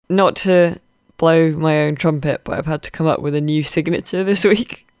not to blow my own trumpet, but I've had to come up with a new signature this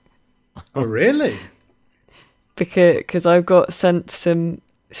week. Oh, really? Because I've got sent some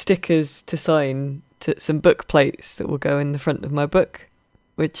stickers to sign to some book plates that will go in the front of my book,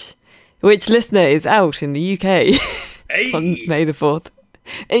 which listener is out in the UK Hey. on May the 4th.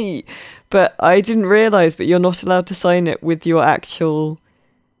 Hey. But I didn't realise, but you're not allowed to sign it with your actual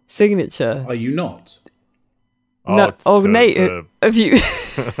signature. Are you not? No, Nate, have you?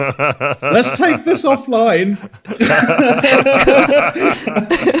 Let's take this offline.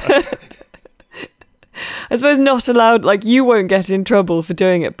 I suppose not allowed, like, you won't get in trouble for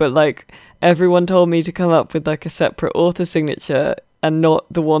doing it, but, like, everyone told me to come up with, like, a separate author signature and not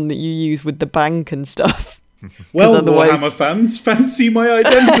the one that you use with the bank and stuff. Well, otherwise... Warhammer fans, fancy my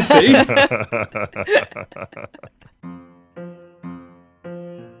identity.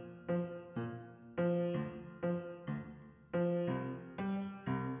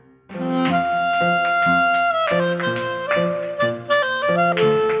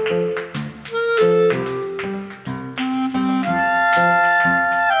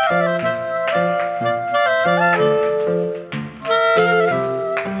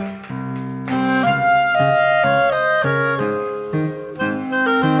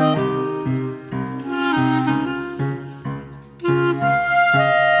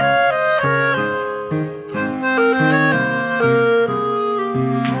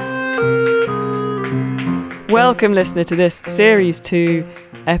 Welcome, listener, to this Series 2,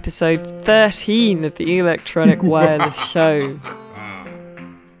 Episode 13 of the Electronic Wireless Show.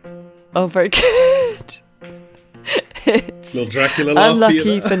 Oh, very good. It's Little Dracula laugh.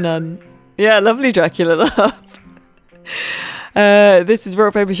 unlucky for none. Yeah, lovely Dracula laugh. This is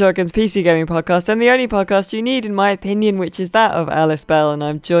Rock Paper Shotgun's PC Gaming Podcast, and the only podcast you need, in my opinion, which is that of Alice Bell, and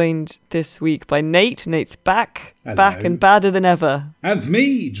I'm joined this week by Nate. Nate's back. Hello. Back and badder than ever. And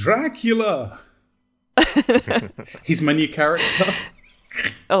me, Dracula. He's my new character.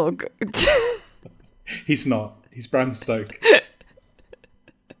 Oh, God. He's not. He's Bram Stoker.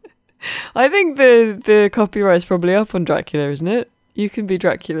 I think the copyright's probably up on Dracula, isn't it? You can be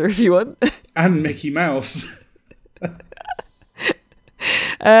Dracula if you want. And Mickey Mouse.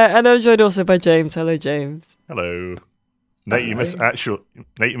 And I'm joined also by James. Hello, James. Hello. Nate, you missed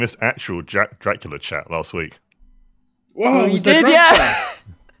actual Dracula chat last week. Whoa, You was there did, Dracula? yeah.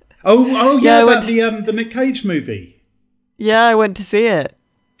 Oh Yeah, I yeah, went about the Nick Cage movie. Yeah, I went to see it.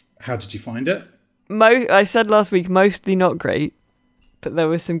 How did you find it? I said last week, mostly not great, but there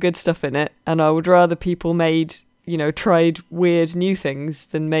was some good stuff in it, and I would rather people tried weird new things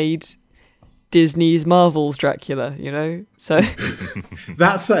than made Disney's Marvel's Dracula, So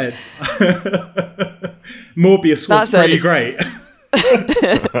That said, Morbius was pretty great.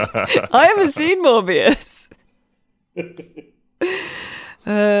 I haven't seen Morbius.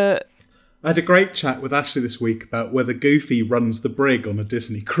 I had a great chat with Ashley this week about whether Goofy runs the brig on a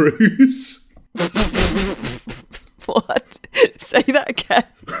Disney cruise. What? Say that again.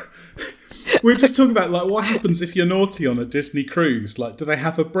 We were just talking about, like, what happens if you're naughty on a Disney cruise? Like, do they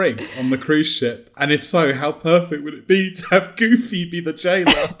have a brig on the cruise ship? And if so, how perfect would it be to have Goofy be the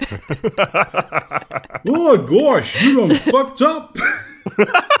jailer? Oh, gosh, you done fucked up.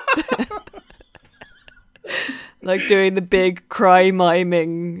 Like doing the big cry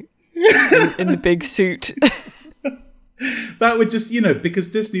miming in the big suit. That would just, because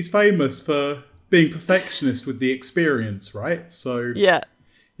Disney's famous for being perfectionist with the experience, right? So, Yeah.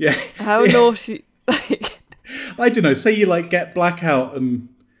 yeah. How naughty. I don't know, say you, get blackout and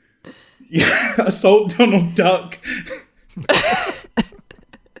assault Donald Duck.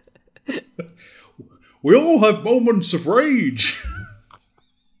 We all have moments of rage.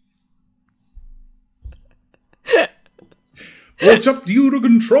 It's up to you to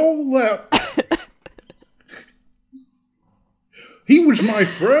control that. He was my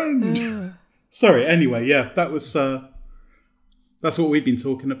friend. Sorry, anyway, yeah, that's what we've been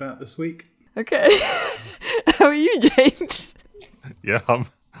talking about this week. Okay. How are you, James? Yeah, I'm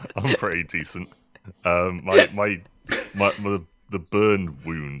pretty decent. The burn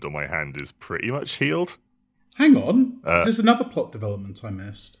wound on my hand is pretty much healed. Hang on, is this another plot development I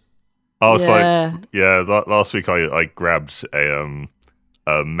missed? Oh, Yeah. last week I grabbed a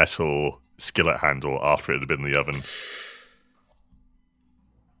metal skillet handle after it had been in the oven.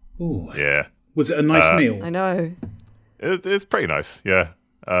 Ooh. Yeah. Was it a nice meal? I know. It's pretty nice, yeah.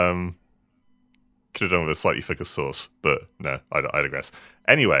 Could have done with a slightly thicker sauce, but no, I digress.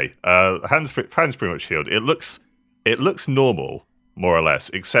 Anyway, hand's pretty much healed. It looks normal, more or less,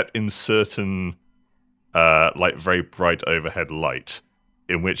 except in certain very bright overhead light,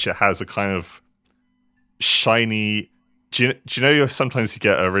 in which it has a kind of shiny Do you know sometimes you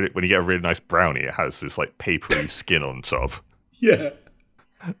get when you get a really nice brownie, it has this like papery skin on top. Yeah.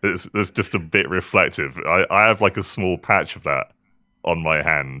 It's just a bit reflective. I have like a small patch of that on my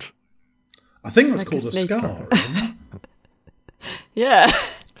hand. I think that's Like called a a snake. scar. Isn't it? Yeah.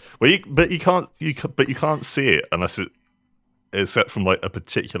 Well, you can't see it unless except from like a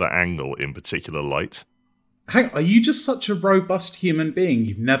particular angle in particular light. Hang, are you just such a robust human being?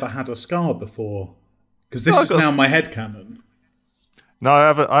 You've never had a scar before? Because this Oh, I've is got now my headcanon. No, I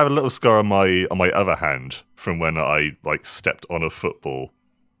have a little scar on my other hand from when I like stepped on a football,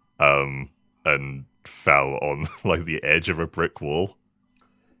 and fell on like the edge of a brick wall.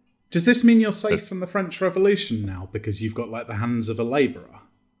 Does this mean you're safe from the French Revolution now because you've got like the hands of a labourer?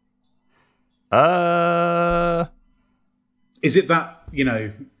 Is it that,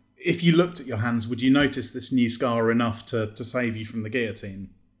 if you looked at your hands, would you notice this new scar enough to save you from the guillotine?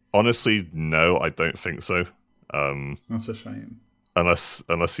 Honestly, no, I don't think so. That's a shame. Unless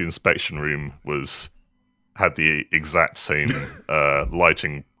the inspection room had the exact same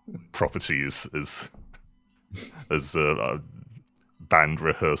lighting properties as a band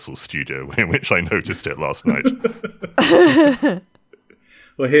rehearsal studio in which I noticed it last night.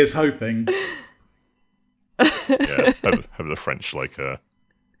 Well, here's hoping. Yeah, have the French like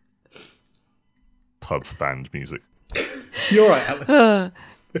pub band music. You're right, Alex.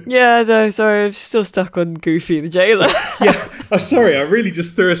 Yeah, no, sorry, I'm still stuck on Goofy the Jailer. Yeah, I'm sorry. I really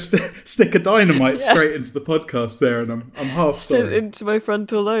just threw a stick of dynamite straight into the podcast there, and I'm half sorry. Into my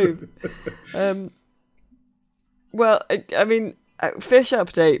frontal lobe. Well, I mean, fish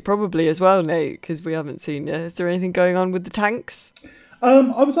update probably as well, Nate, because we haven't seen it. Is there anything going on with the tanks?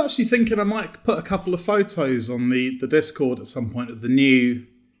 I was actually thinking I might put a couple of photos on the Discord at some point of the new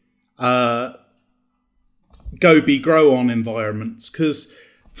Goby Grow On environments, because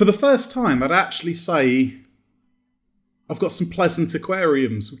for the first time I'd actually say I've got some pleasant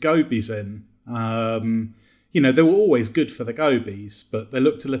aquariums with gobies in. They were always good for the gobies, but they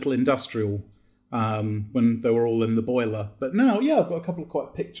looked a little industrial when they were all in the boiler. But now, yeah, I've got a couple of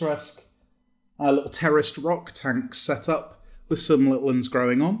quite picturesque little terraced rock tanks set up with some little ones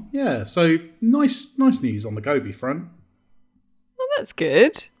growing on. Yeah, so nice news on the goby front. Well, that's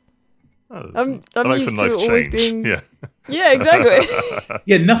good. Oh, I'm that makes used a nice to it always change. being... Yeah. Yeah, exactly.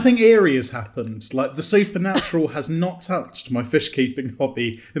 Yeah, nothing eerie has happened. Like, the supernatural has not touched my fish keeping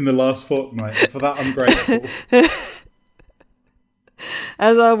hobby in the last fortnight. And for that, I'm grateful.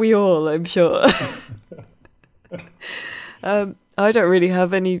 As are we all, I'm sure. I don't really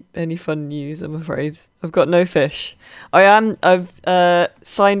have any fun news, I'm afraid. I've got no fish. I've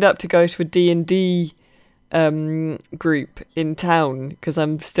signed up to go to a D&D group in town because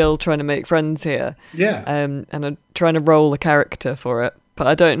I'm still trying to make friends here. Yeah. And I'm trying to roll a character for it, but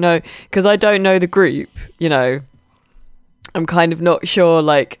I don't know because I don't know the group. I'm kind of not sure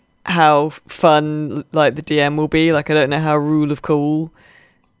like how fun like the DM will be. Like I don't know how rule of cool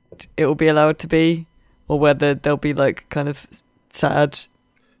it will be allowed to be, or whether they'll be like kind of sad.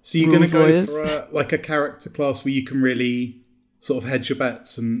 So you're going to go lawyers. for a character class where you can really sort of hedge your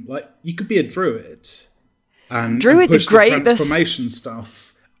bets, and like you could be a druid. And Druids push are great. The transformation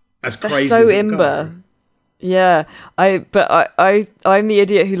stuff as They're crazy so as it imber. go. Yeah, I'm the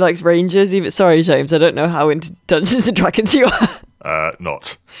idiot who likes rangers. Even sorry, James, I don't know how into Dungeons and Dragons you are.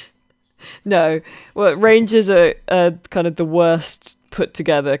 Not. No, well, rangers are kind of the worst put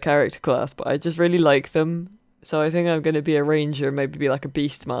together character class, but I just really like them. So I think I'm going to be a ranger, maybe be like a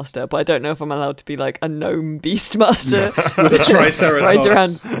beastmaster, but I don't know if I'm allowed to be like a gnome beastmaster With a triceratops.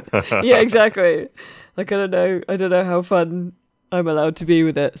 rides around. Yeah, exactly. Like I don't know how fun I'm allowed to be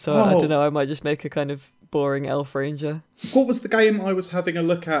with it. So I don't know. I might just make a kind of boring elf ranger. What was the game I was having a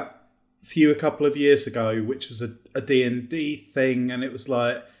look at for you a couple of years ago, which was a D&D thing, and it was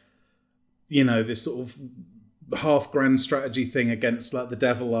like, this sort of half grand strategy thing against like the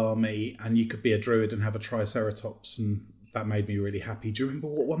devil army, and you could be a druid and have a triceratops, and that made me really happy. Do you remember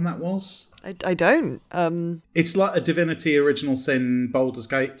what one that was? I don't. It's like a Divinity Original Sin Baldur's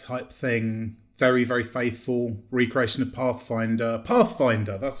Gate type thing. Very, very faithful recreation of Pathfinder.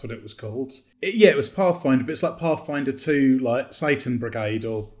 Pathfinder, that's what it was called. It was Pathfinder, but it's like Pathfinder 2, like Satan Brigade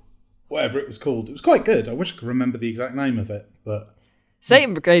or whatever it was called. It was quite good. I wish I could remember the exact name of it, but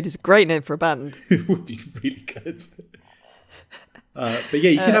Satan Brigade is a great name for a band. it would be really good. But yeah,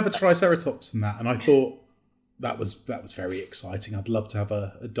 you could have a Triceratops in that, and I thought that was very exciting. I'd love to have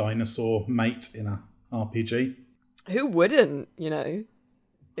a dinosaur mate in a RPG. Who wouldn't,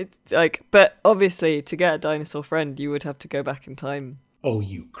 It's like, but obviously to get a dinosaur friend, you would have to go back in time. Oh,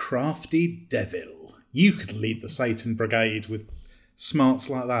 you crafty devil. You could lead the Satan Brigade with smarts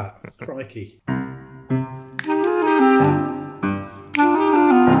like that. Crikey.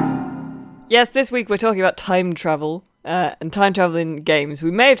 Yes, this week we're talking about time travel and time travel in games.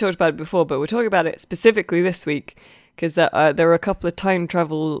 We may have talked about it before, but we're talking about it specifically this week because there are a couple of time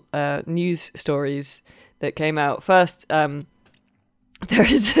travel news stories that came out. First, there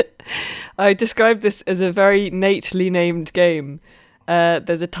is... I described this as a very nately named game.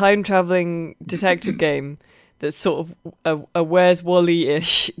 There's a time-traveling detective game that's sort of a Where's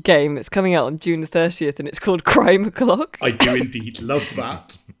Wally-ish game that's coming out on June the 30th, and it's called Crime O'Clock. I do indeed love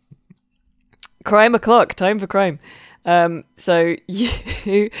that. Crime O'Clock, time for crime. So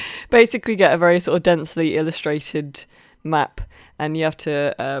you basically get a very sort of densely illustrated map, and you have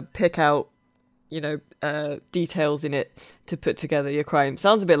to pick out, details in it to put together your crime.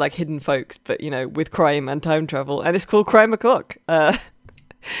 Sounds a bit like Hidden Folks, but, with crime and time travel, and it's called Crime O'Clock.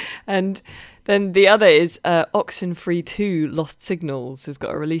 And then the other is Oxenfree 2 Lost Signals has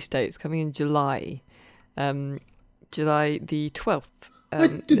got a release date. It's coming in July. July the 12th.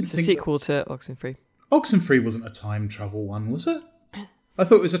 It's a sequel to Oxenfree. Oxenfree wasn't a time travel one, was it? I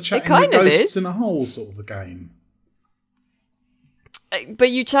thought it was a chatting with ghosts in a hole sort of a game.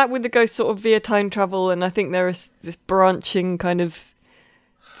 But you chat with the ghost sort of via time travel, and I think there is this branching kind of...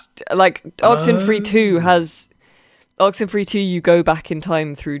 Like, Oxenfree 2 has... Oxenfree 2, you go back in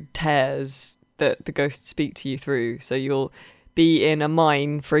time through tears that the ghosts speak to you through. So you'll be in a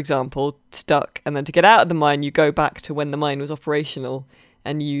mine, for example, stuck, and then to get out of the mine, you go back to when the mine was operational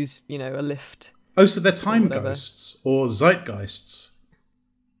and use, a lift. Oh, so they're time ghosts or zeitgeists?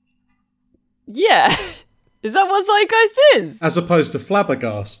 Yeah. Is that what zeitgeist is? As opposed to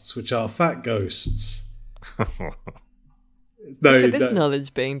flabbergasts, which are fat ghosts. Look at this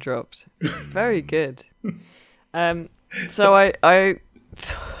knowledge being dropped. Very good. So I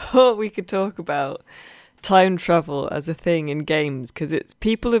thought we could talk about time travel as a thing in games, because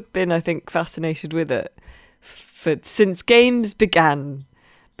people have been, I think, fascinated with it since games began,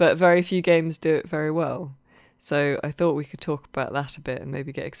 but very few games do it very well. So I thought we could talk about that a bit and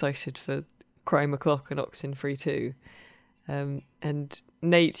maybe get excited for Crime O'Clock and Oxenfree 2. And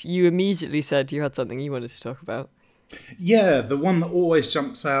Nate, you immediately said you had something you wanted to talk about. Yeah, the one that always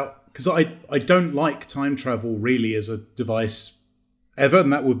jumps out, because I don't like time travel really as a device ever,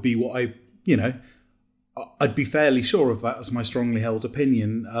 and that would be what I'd be fairly sure of that as my strongly held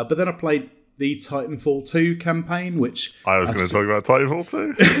opinion. But then I played the Titanfall 2 campaign, which... I was going to talk about Titanfall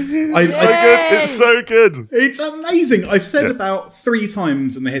 2. It's so good. It's amazing. I've said about 3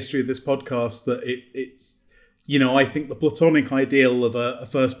 times in the history of this podcast that it's, I think the platonic ideal of a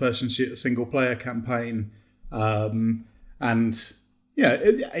first-person shooter single-player campaign, and... Yeah,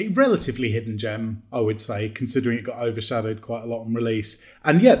 a relatively hidden gem, I would say, considering it got overshadowed quite a lot on release.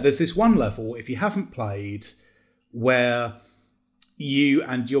 And yeah, there's this one level, if you haven't played, where you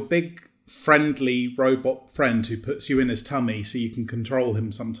and your big friendly robot friend who puts you in his tummy so you can control him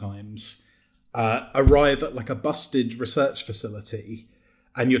sometimes, arrive at like a busted research facility,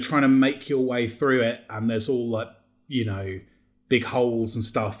 and you're trying to make your way through it, and there's all like, big holes and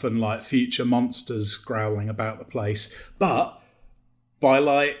stuff, and like future monsters growling about the place. But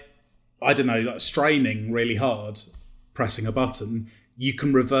by straining really hard, pressing a button, you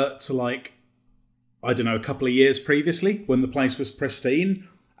can revert to a couple of years previously when the place was pristine,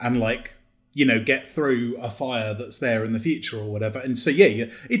 and get through a fire that's there in the future or whatever. And so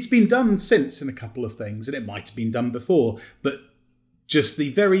it's been done since in a couple of things, and it might have been done before, but just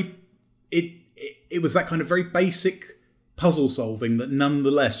it was that kind of very basic puzzle solving that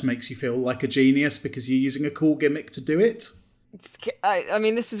nonetheless makes you feel like a genius because you're using a cool gimmick to do it. I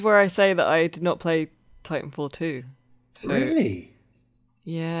mean, this is where I say that I did not play Titanfall 2. So, really?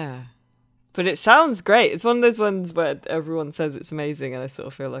 Yeah. But it sounds great. It's one of those ones where everyone says it's amazing, and I sort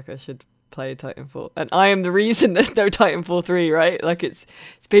of feel like I should play Titanfall. And I am the reason there's no Titanfall 3, right? Like, it's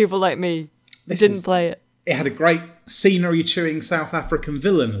people like me who didn't play it. It had a great scenery-chewing South African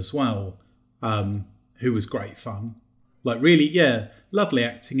villain as well, who was great fun. Lovely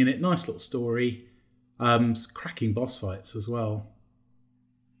acting in it, nice little story. Cracking boss fights as well.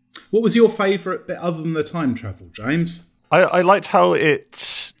 What was your favourite bit other than the time travel, James? I liked how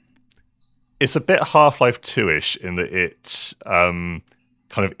it's a bit Half-Life 2-ish in that it kind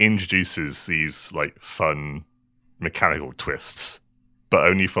of introduces these fun mechanical twists, but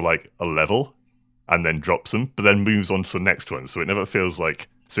only for a level, and then drops them, but then moves on to the next one. So it never feels like...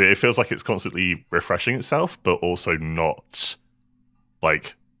 So it feels like it's constantly refreshing itself, but also not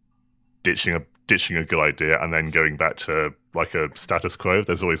ditching a good idea and then going back to a status quo.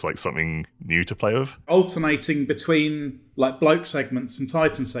 There's always something new to play with. Alternating between bloke segments and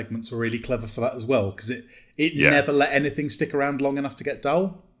Titan segments were really clever for that as well, because it never let anything stick around long enough to get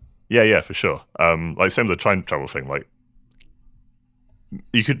dull. Yeah, for sure. Same with the time travel thing.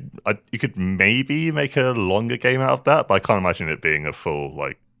 you could maybe make a longer game out of that, but I can't imagine it being a full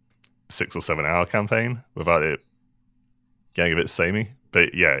like 6 or 7 hour campaign without it getting a bit samey.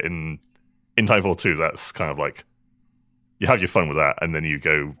 But yeah, in Titanfall 2, that's kind of like you have your fun with that, and then you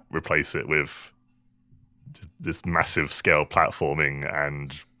go replace it with this massive scale platforming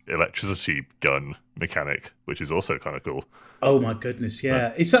and electricity gun mechanic, which is also kind of cool. Oh my goodness,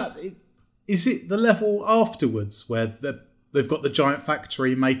 yeah. Is it the level afterwards where they've got the giant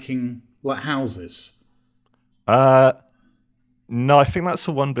factory making like houses? No, I think that's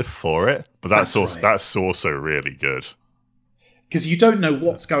the one before it, but that's also really good. Because you don't know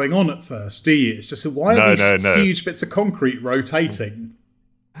what's going on at first, do you? It's just why are these huge bits of concrete rotating?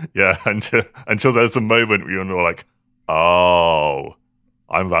 Yeah, until there's a moment where you're like, oh,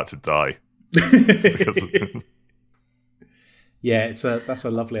 I'm about to die. Yeah, that's a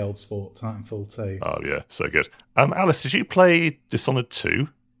lovely old sport, Titanfall 2. Oh yeah, so good. Alice, did you play Dishonored 2?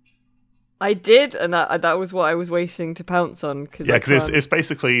 I did, and that was what I was waiting to pounce on. Because it's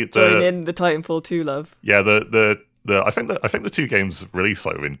basically join in the Titanfall 2 love. Yeah, I think the two games release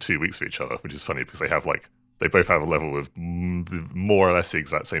like within 2 weeks of each other, which is funny because they both have a level with more or less the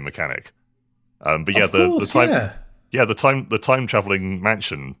exact same mechanic. But yeah, the time traveling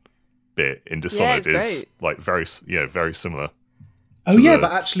mansion bit in Dishonored is like very similar. Oh yeah,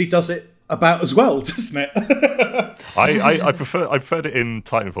 that actually does it about as well, doesn't it? I preferred it in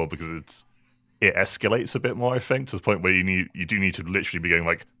Titanfall because it escalates a bit more, I think, to the point where you do need to literally be going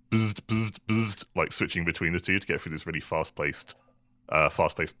like bzzz, bzzz, bzzz, like switching between the two to get through this really fast-paced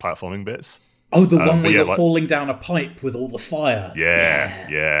platforming bits. Oh, the one where you're falling down a pipe with all the fire.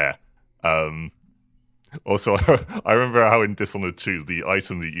 Yeah. Also, I remember how in Dishonored 2, the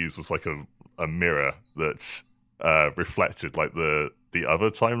item that you used was like a mirror that reflected like the other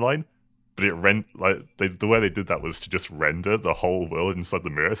timeline, but the way they did that was to just render the whole world inside the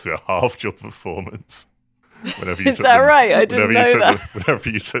mirror, so it halved your performance. Whenever you Is that right? I didn't know that. Whenever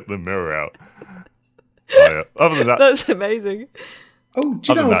you took the mirror out. Yeah. Other than that, that's amazing. Oh,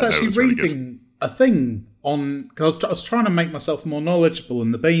 do you know, I was actually reading a thing on, because I was trying to make myself more knowledgeable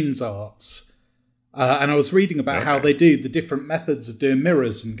in the Beans arts, and I was reading about how they do the different methods of doing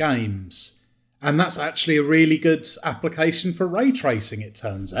mirrors in games, and that's actually a really good application for ray tracing, it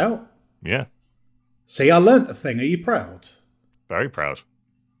turns out. Yeah. See, I learnt a thing. Are you proud? Very proud.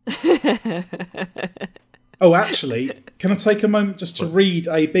 Oh, actually, can I take a moment just to read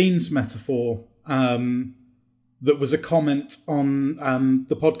a Beans metaphor that was a comment on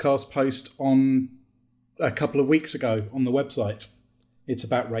the podcast post on a couple of weeks ago on the website? It's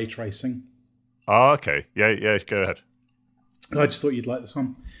about ray tracing. Oh, okay. Yeah, go ahead. I just thought you'd like this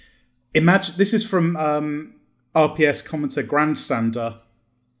one. Imagine, this is from RPS commenter Grandstander.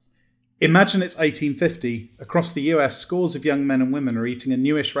 Imagine it's 1850. Across the US, scores of young men and women are eating a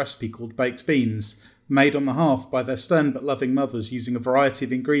newish recipe called baked beans, made on the hearth by their stern but loving mothers using a variety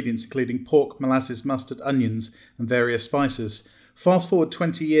of ingredients including pork, molasses, mustard, onions, and various spices. Fast forward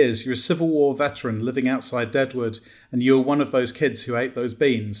 20 years, you're a Civil War veteran living outside Deadwood, and you're one of those kids who ate those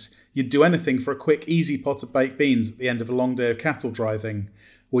beans. You'd do anything for a quick, easy pot of baked beans at the end of a long day of cattle driving.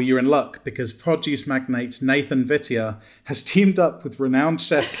 Well, you're in luck, because produce magnate Nathan Vittia has teamed up with renowned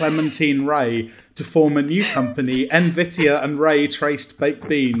chef Clementine Ray to form a new company, N. Vittia and Ray Traced Baked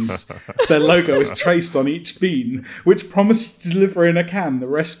Beans. Their logo is traced on each bean, which promises to deliver in a can the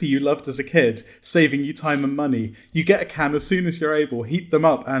recipe you loved as a kid, saving you time and money. You get a can as soon as you're able, heat them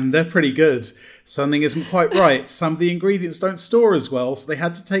up, and they're pretty good. Something isn't quite right. Some of the ingredients don't store as well, so they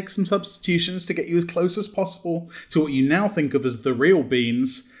had to take some substitutions to get you as close as possible to what you now think of as the real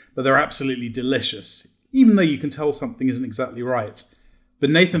beans, but they're absolutely delicious, even though you can tell something isn't exactly right. But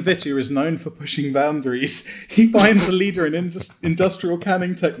Nathan Vittia is known for pushing boundaries. He finds a leader in industrial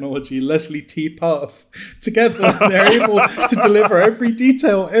canning technology, Leslie T. Path. Together, they're able to deliver every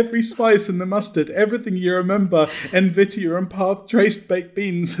detail, every spice in the mustard, everything you remember. N. Vittia and Path Traced Baked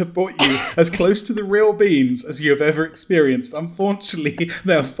Beans have brought you as close to the real beans as you have ever experienced. Unfortunately,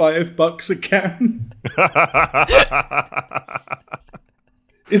 they're $5 a can.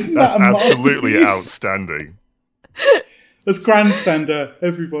 Isn't that a masterpiece? Absolutely outstanding. That's Grandstander,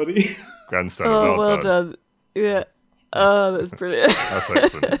 everybody. Grandstander, oh, well done. Yeah. Oh, that's brilliant. That's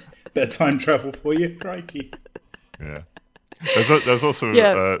excellent. Bit of time travel for you, crikey. Yeah. There's also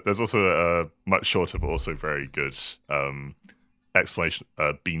a much shorter but also very good explanation,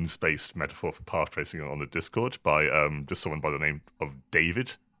 beans-based metaphor for path tracing on the Discord by just someone by the name of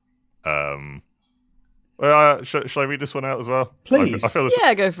David. Should I read this one out as well? Please. Go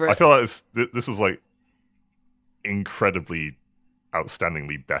for it. I feel like this was like incredibly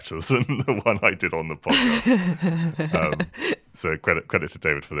outstandingly better than the one I did on the podcast. So credit to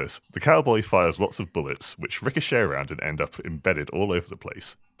David for this. The cowboy fires lots of bullets, which ricochet around and end up embedded all over the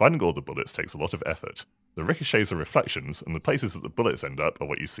place. Finding all the bullets takes a lot of effort. The ricochets are reflections, and the places that the bullets end up are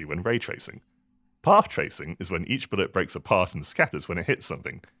what you see when ray tracing. Path tracing is when each bullet breaks apart and scatters when it hits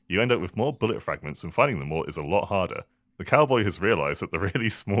something. You end up with more bullet fragments, and finding them all is a lot harder. The cowboy has realised that the really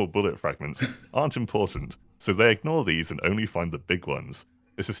small bullet fragments aren't important, so they ignore these and only find the big ones.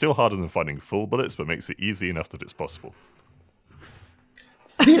 This is still harder than finding full bullets, but makes it easy enough that it's possible.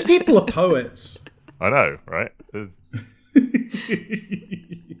 These people are poets. I know, right?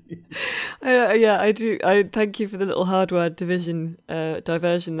 Yeah, I do. I thank you for the little hardware diversion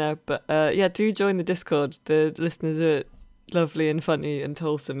there. But yeah, do join the Discord. The listeners are lovely and funny and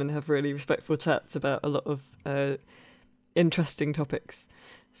wholesome and have really respectful chats about a lot of interesting topics.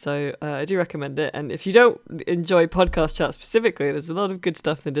 So I do recommend it. And if you don't enjoy podcast chat specifically, there's a lot of good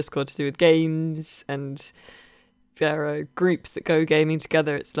stuff in the Discord to do with games, and there are groups that go gaming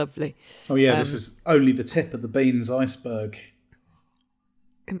together. It's lovely. Oh yeah, this is only the tip of the beans iceberg.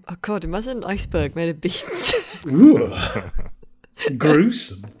 Oh God, imagine an iceberg made of beans. Ooh,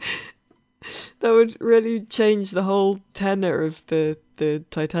 gruesome. That would really change the whole tenor of the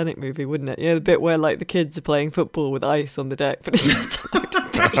Titanic movie, wouldn't it? Yeah, the bit where like the kids are playing football with ice on the deck, but it's just a load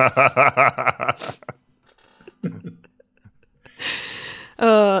of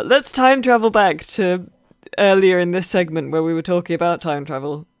beans. Let's time travel back to earlier in this segment where we were talking about time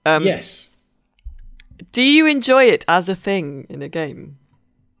travel. Yes. Do you enjoy it as a thing in a game?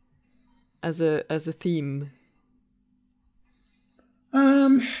 As a theme?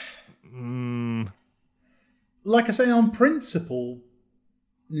 Like I say, on principle,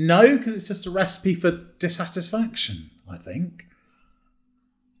 no, because it's just a recipe for dissatisfaction, I think.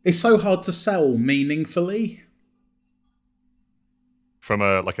 It's so hard to sell meaningfully. From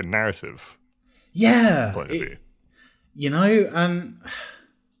a narrative point of view. You know, and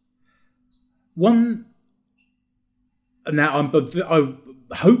one... Now, I'm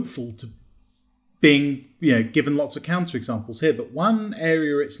hopeful to being, given lots of counterexamples here, but one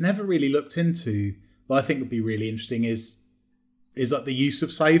area it's never really looked into, but I think would be really interesting is like the use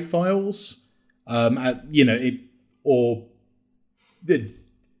of save files,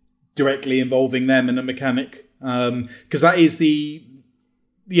 directly involving them in a mechanic, because that is the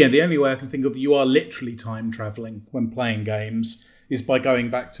only way I can think of you are literally time traveling when playing games is by going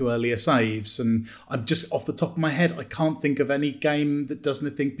back to earlier saves. And I'm just off the top of my head, I can't think of any game that does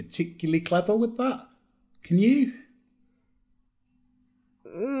anything particularly clever with that. Can you?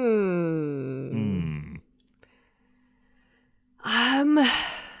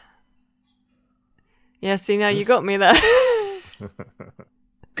 Yeah, see, now you got me there.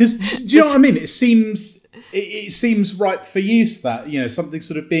 Because, do you know what I mean? It seems ripe for use, that, something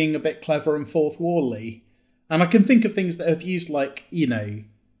sort of being a bit clever and fourth wall-y. And I can think of things that have used,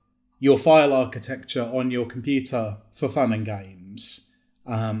 your file architecture on your computer for fun and games.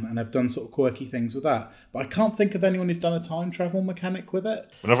 And have done sort of quirky things with that. But I can't think of anyone who's done a time travel mechanic with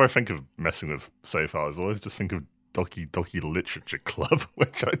it. Whenever I think of messing with save files, I always just think of Doki Doki Literature Club,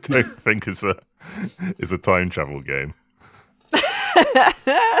 which I don't think is a time travel game.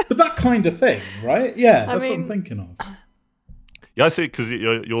 But that kind of thing, right? Yeah, that's what I'm thinking of. Yeah, I see. Because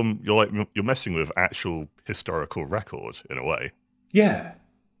you're messing with actual historical record in a way. Yeah,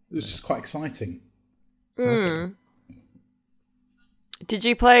 it was just quite exciting. Okay. Did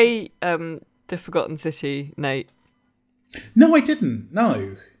you play The Forgotten City, Nate? No, I didn't.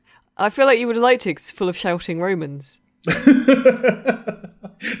 No. I feel like you would have liked it 'cause it's full of shouting Romans. That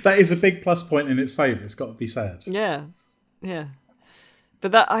is a big plus point in its favour, it's got to be said. Yeah.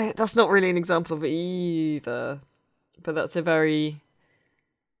 But that's not really an example of it either. But that's a very...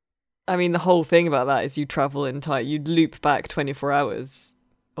 the whole thing about that is you travel in time. You loop back 24 hours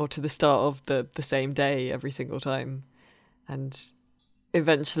or to the start of the same day every single time. And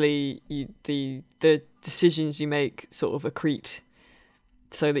eventually the decisions you make sort of accrete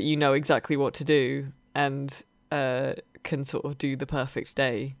so that you know exactly what to do and can sort of do the perfect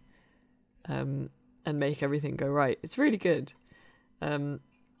day and make everything go right. It's really good. And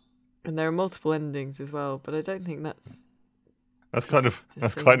there are multiple endings as well, but I don't think that's kind of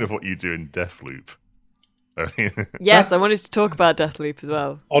what you do in Deathloop. Yes, I wanted to talk about Deathloop as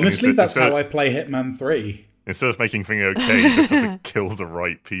well. Honestly, that's how I play Hitman 3. Instead of making things okay, you just have to kill the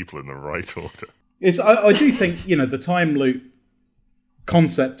right people in the right order. I do think, the time loop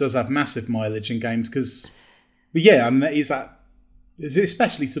concept does have massive mileage in games because, it's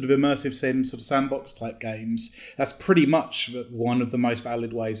especially sort of immersive sim, sort of sandbox type games. That's pretty much one of the most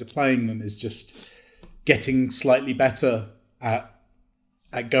valid ways of playing them, is just getting slightly better at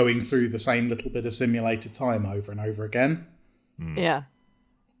at going through the same little bit of simulated time over and over again. Yeah.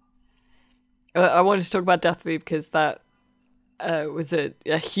 I wanted to talk about Deathloop because that was a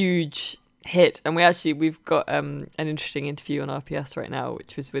huge hit, and we've got an interesting interview on RPS right now,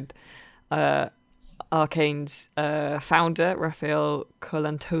 which was with Arcane's founder Rafael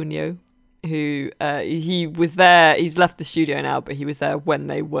Colantonio, who he was there. He's left the studio now, but he was there when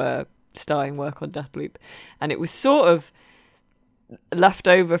they were starting work on Deathloop, and it was sort of left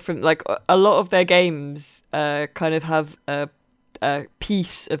over from, like, a lot of their games kind of have a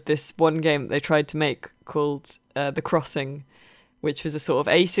piece of this one game that they tried to make called The Crossing, which was a sort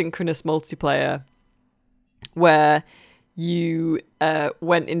of asynchronous multiplayer where you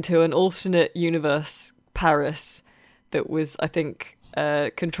went into an alternate universe Paris that was, I think,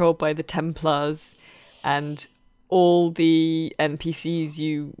 controlled by the Templars, and all the NPCs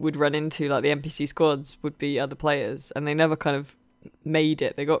you would run into, like the NPC squads, would be other players, and they never kind of made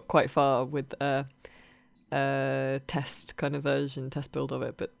it. They got quite far with a test build of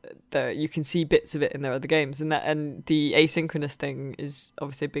it, but you can see bits of it in their other games, and the asynchronous thing is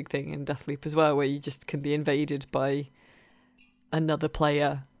obviously a big thing in Deathloop as well, where you just can be invaded by another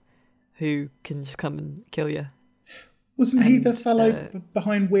player who can just come and kill you. Wasn't he the fellow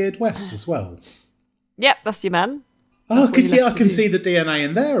behind Weird West as well? Yep, that's your man. Oh, because I can see the DNA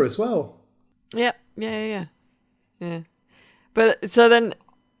in there as well. Yep, yeah. But so then,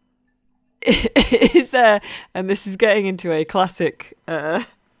 is there, and this is getting into a classic kind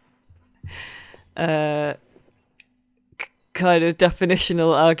of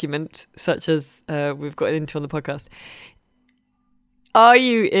definitional argument, such as we've got into on the podcast. Are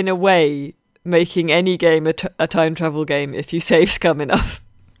you, in a way, making any game a time travel game if you save scum enough?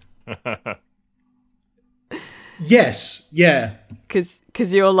 Yes, yeah.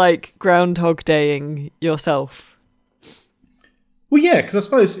 Because you're like Groundhog Daying yourself. Well, yeah, because I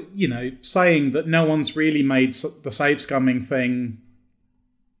suppose, saying that no one's really made the save scumming thing,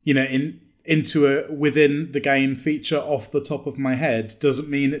 into a within the game feature off the top of my head doesn't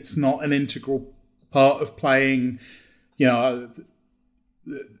mean it's not an integral part of playing,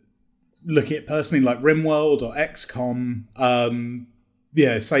 looking at personally like RimWorld or XCOM.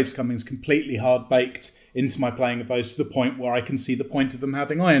 Save scumming is completely hard baked into my playing of those, to the point where I can see the point of them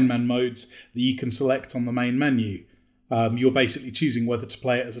having Iron Man modes that you can select on the main menu. You're basically choosing whether to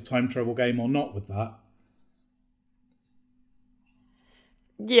play it as a time travel game or not with that.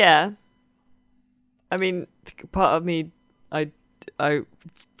 Yeah. I mean, part of me, I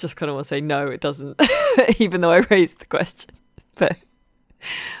just kind of want to say no, it doesn't, even though I raised the question. But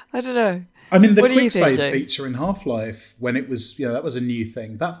I don't know. I mean, the What do you quick think, save James? feature in Half-Life, when it was, that was a new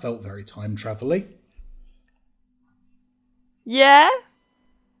thing. That felt very time travel-y. Yeah,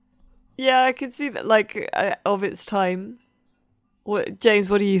 I can see that, like, of its time. James,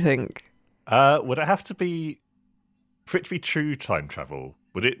 what do you think? Would it have to be, for it to be true time travel,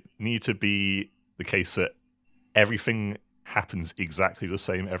 would it need to be the case that everything happens exactly the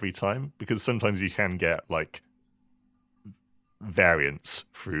same every time? Because sometimes you can get, like, variants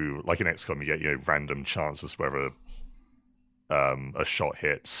through, like in XCOM, you get, random chances whether a shot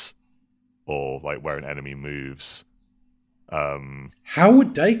hits or, like, where an enemy moves. How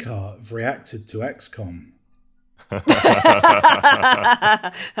would Descartes have reacted to XCOM? Like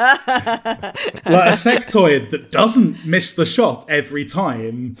a sectoid that doesn't miss the shot every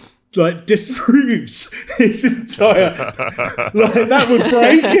time, like, disproves his entire... like, that would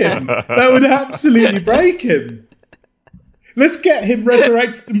break him. That would absolutely break him. Let's get him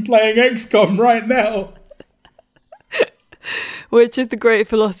resurrected and playing XCOM right now. Which of the great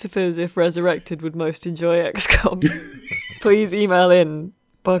philosophers, if resurrected, would most enjoy XCOM? Please email in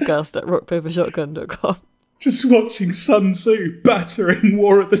podcast@rockpapershotgun.com. Just watching Sun Tzu battering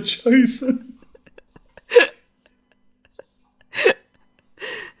War of the Chosen.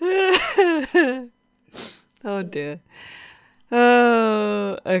 Oh dear.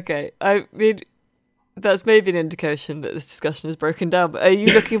 Oh, okay. I mean, that's maybe an indication that this discussion is broken down. But are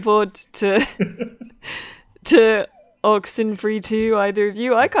you looking forward to Oxenfree 2, either of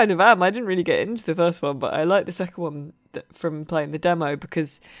you? I kind of am. I didn't really get into the first one, but I like the second one from playing the demo,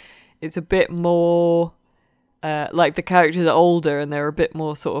 because it's a bit more like the characters are older and they're a bit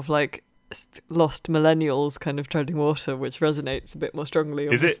more sort of like lost millennials kind of treading water, which resonates a bit more strongly.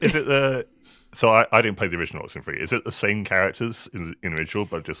 Is it the... So I didn't play the original Oxenfree. Is it the same characters in the original,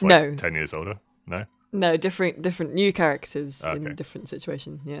 but just like 10 years older? No? No, different new characters in different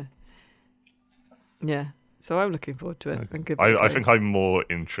situations. Yeah. So I'm looking forward to it. I think I'm more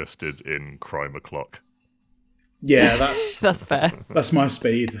interested in Crime O'Clock. Yeah, that's that's fair. That's my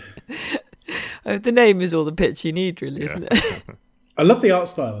speed. The name is all the pitch you need, really, isn't it? I love the art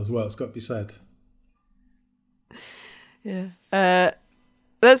style as well, it's got to be said. Yeah.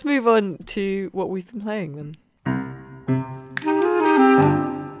 Let's move on to what we've been playing then.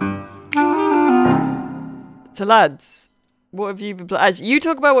 So lads, what have you been playing? Actually, you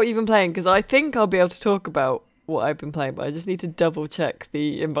talk about what you've been playing, because I think I'll be able to talk about what I've been playing, but I just need to double check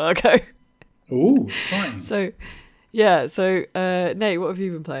the embargo. Ooh, exciting. So, Nate, what have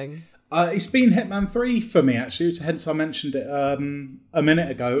you been playing? It's been Hitman 3 for me, actually, hence I mentioned it a minute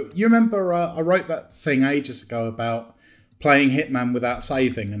ago. You remember I wrote that thing ages ago about playing Hitman without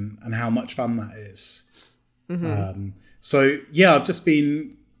saving and how much fun that is. Mm-hmm. I've just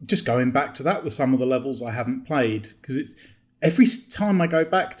been going back to that with some of the levels I haven't played, because it's every time I go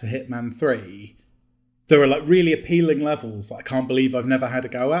back to Hitman 3, there are like really appealing levels that I can't believe I've never had a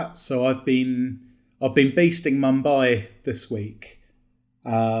go at. So I've been beasting Mumbai this week.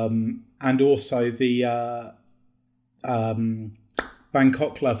 And also the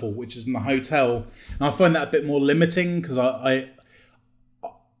Bangkok level, which is in the hotel. And I find that a bit more limiting, because I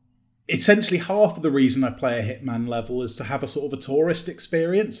essentially half of the reason I play a Hitman level is to have a sort of a tourist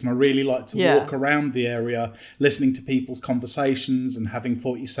experience, and I really like to walk around the area, listening to people's conversations and having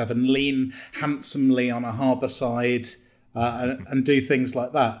 47 lean handsomely on a harbour side and do things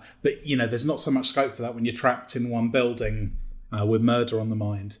like that. But, there's not so much scope for that when you're trapped in one building with murder on the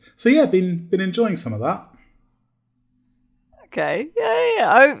mind. So yeah, been enjoying some of that. Okay,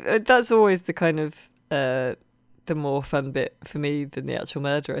 yeah. That's always the kind of the more fun bit for me than the actual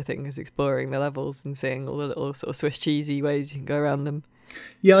murder, I think, is exploring the levels and seeing all the little sort of Swiss cheesy ways you can go around them.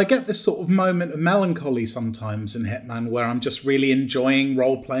 Yeah, I get this sort of moment of melancholy sometimes in Hitman where I'm just really enjoying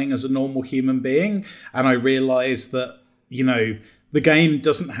role-playing as a normal human being, and I realise that, the game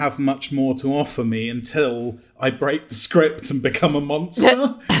doesn't have much more to offer me until I break the script and become a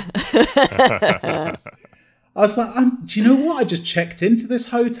monster. I was like, do you know what? I just checked into this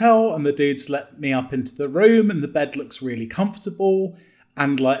hotel and the dude's let me up into the room and the bed looks really comfortable.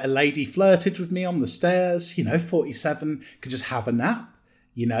 And like a lady flirted with me on the stairs, 47, could just have a nap,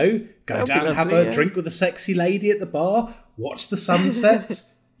 go down and have a drink with a sexy lady at the bar, watch the sunset,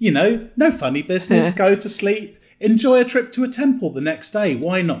 no funny business, go to sleep, enjoy a trip to a temple the next day.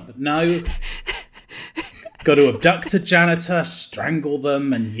 Why not? But no. Got to abduct a janitor, strangle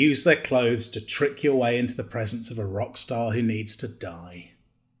them, and use their clothes to trick your way into the presence of a rock star who needs to die.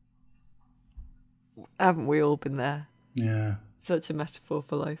 Haven't we all been there? Yeah. Such a metaphor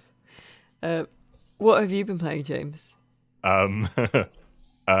for life. What have you been playing, James? Are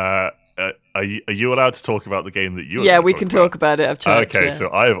you allowed to talk about the game that you? Yeah, we can talk about it. I've checked. Okay,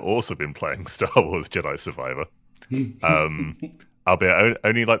 so I have also been playing Star Wars Jedi Survivor. I'll be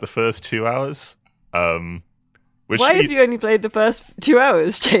only like the first 2 hours. Why have you only played the first 2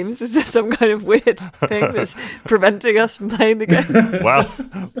 hours, James? Is there some kind of weird thing that's preventing us from playing the game?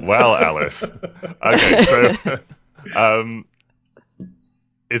 Well, Alice. Okay, so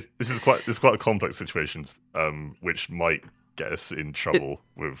this is quite a complex situation, which might get us in trouble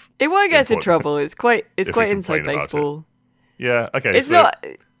with. It won't get us in trouble. It's quite inside baseball. Yeah. Okay. It's not.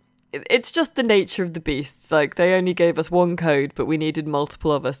 It's just the nature of the beasts. Like, they only gave us one code, but we needed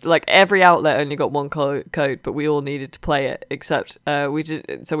multiple of us. Like, every outlet only got one code, but we all needed to play it. Except we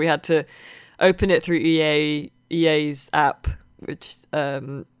did. So we had to open it through EA's app, which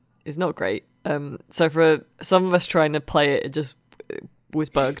is not great. So for some of us trying to play it, it just was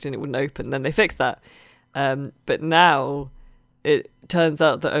bugged and it wouldn't open. Then they fixed that. But now it turns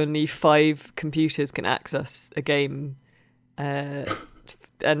out that only 5 computers can access a game.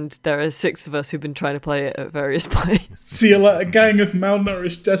 And there are 6 of us who've been trying to play it at various points. So you're like a gang of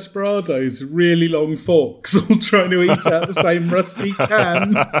malnourished desperados, really long forks, all trying to eat out the same rusty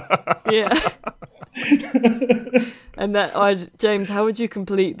can. Yeah. And James, how would you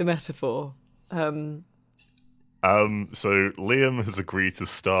complete the metaphor? So Liam has agreed to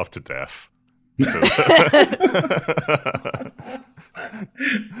starve to death.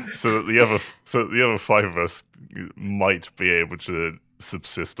 So that the other 5 of us might be able to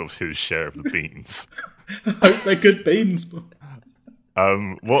subsist off his share of the beans. I hope they're good beans.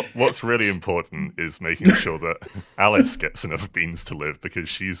 What's really important is making sure that Alice gets enough beans to live, because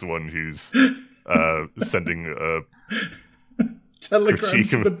she's the one who's sending a telegram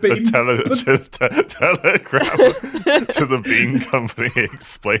to the bean telegram to the bean company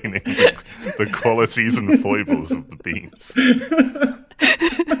explaining the qualities and foibles of the beans.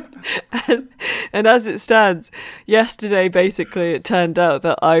 And as it stands, yesterday basically it turned out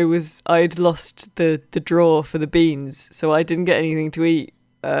that I'd lost the draw for the beans, so I didn't get anything to eat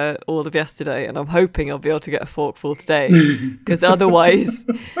all of yesterday, and I'm hoping I'll be able to get a forkful today, because otherwise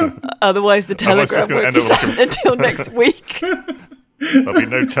the telegram won't be sent until next week. There'll be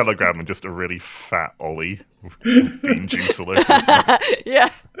no telegram and just a really fat Ollie with bean juice all over his mouth.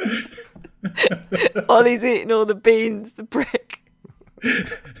 Yeah. Ollie's eating all the beans, the prick.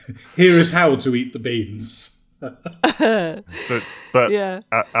 Here is how to eat the beans. But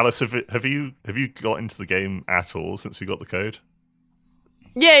Alice, have you got into the game at all since we got the code?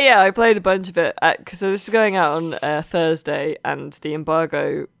 Yeah, I played a bunch of it. So this is going out on Thursday, and the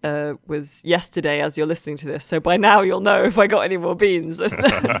embargo was yesterday as you're listening to this. So by now you'll know if I got any more beans. It's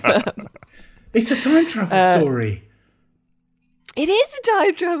a time travel story. It is a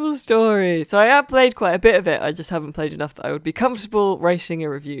time travel story. So I have played quite a bit of it. I just haven't played enough that I would be comfortable writing a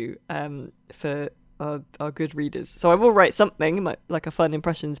review for our good readers. So I will write something, like a fun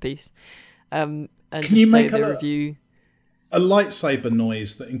impressions piece. And Can just you say make the review... a lightsaber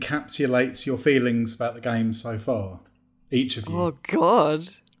noise that encapsulates your feelings about the game so far? Each of you. Oh, God.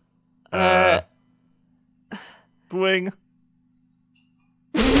 Boing.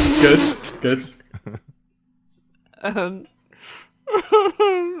 Good. Is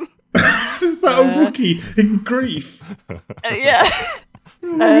that a Wookiee in grief? Yeah.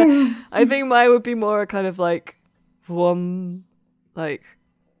 I think mine would be more kind of like one, like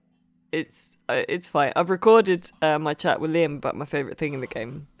it's fine. I've recorded my chat with Liam about my favourite thing in the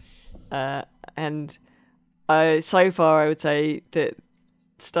game, and so far I would say that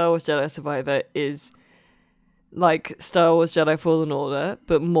Star Wars Jedi Survivor is like Star Wars Jedi Fallen Order,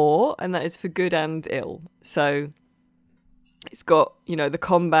 but more, and that is for good and ill. So it's got, the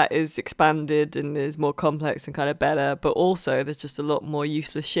combat is expanded and is more complex and kind of better, but also there's just a lot more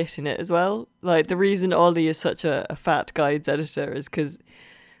useless shit in it as well. Like, the reason Ollie is such a fat guides editor is because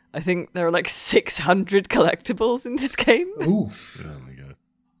I think there are like 600 collectibles in this game. Oof. Oh my God.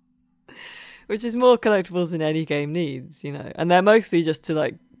 Which is more collectibles than any game needs, And they're mostly just to,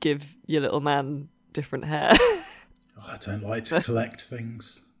 like, give your little man different hair. I don't like to collect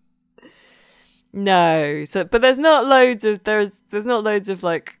things. No, but there's not loads of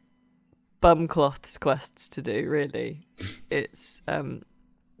like bum cloths quests to do, really. It's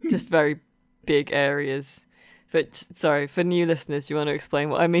just very big areas. But sorry, for new listeners, do you want to explain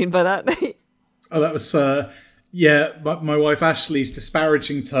what I mean by that? Oh, that was my wife Ashley's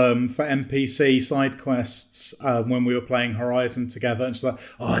disparaging term for NPC side quests when we were playing Horizon together, and she's like,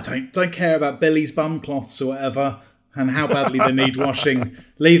 "Oh, I don't care about Billy's bum cloths or whatever." And how badly they need washing.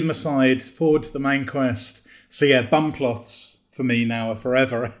 Leave them aside, forward to the main quest. So yeah, bum cloths for me now are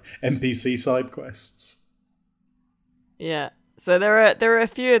forever NPC side quests. Yeah, so there are a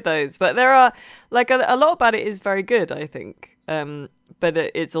few of those, but there are, like, a lot about it is very good, I think. But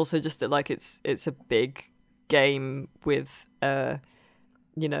it's also just that, like, it's a big game with,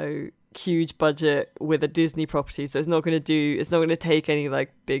 huge budget with a Disney property, so it's not going to take any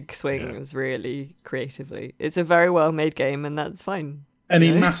like big swings really creatively. It's a very well made game, and that's fine.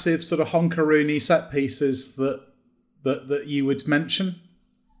 Any massive sort of honkaroony set pieces that you would mention?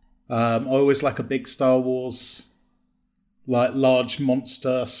 I always like a big Star Wars, like, large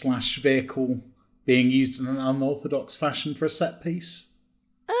monster / vehicle being used in an unorthodox fashion for a set piece.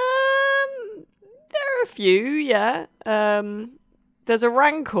 There are a few, yeah. There's a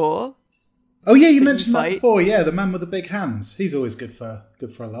Rancor. Oh yeah, you mentioned that before. Yeah, the man with the big hands. He's always good for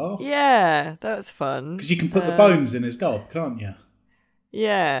a laugh. Yeah, that's fun. Because you can put the bones in his gob, can't you?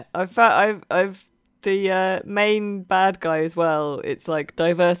 Yeah, I've the main bad guy as well. It's like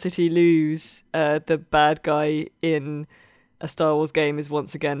Diversity Lose. The bad guy in a Star Wars game is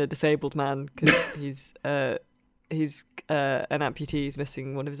once again a disabled man because he's an amputee. He's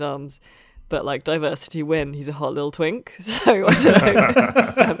missing one of his arms. But like Diversity Win, he's a hot little twink. So I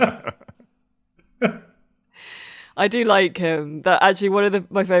don't know. I do like him. That actually one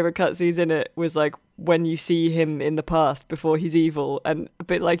of my favourite cutscenes in it was like when you see him in the past before he's evil, and a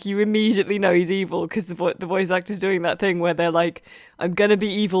bit like you immediately know he's evil because the voice actor's doing that thing where they're like, I'm gonna be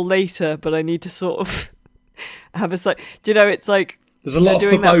evil later, but I need to sort of have a it's like there's a lot of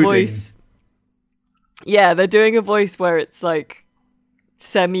doing that voice. Yeah, they're doing a voice where it's like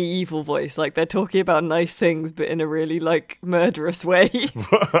semi-evil voice, like they're talking about nice things but in a really like murderous way.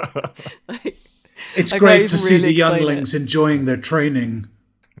 Like, it's great to see the younglings enjoying their training.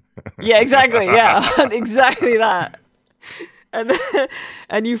 Yeah, exactly. Yeah, exactly that.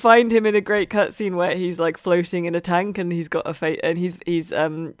 And you find him in a great cutscene where he's like floating in a tank, and he's got a face, and he's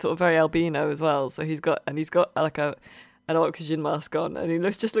sort of very albino as well. So he's got like an oxygen mask on, and he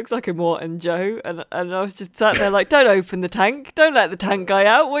just looks like a Morton Joe. And I was just sat there like, don't open the tank, don't let the tank guy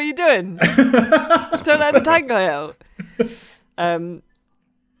out. What are you doing? Don't let the tank guy out.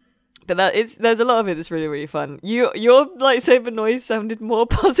 But there's a lot of it that's really, really fun. Your lightsaber noise sounded more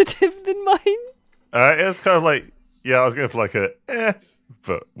positive than mine. It's kind of like Yeah, I was going for like a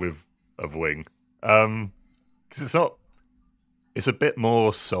but with a wing. Because it's not. It's a bit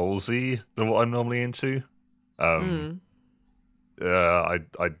more soulsy than what I'm normally into. I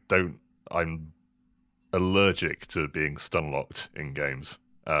don't. I'm allergic to being stun locked in games.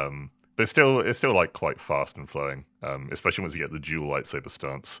 But it's still like quite fast and flowing. Especially once you get the dual lightsaber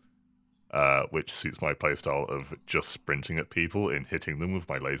stance, which suits my playstyle of just sprinting at people and hitting them with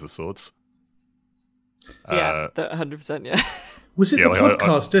my laser swords. Yeah, 100%. Yeah. Was it the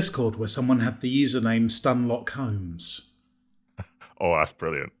podcast Discord where someone had the username Stunlock Holmes? Oh, that's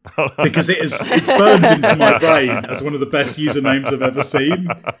brilliant. Because it's burned into my brain as one of the best usernames I've ever seen.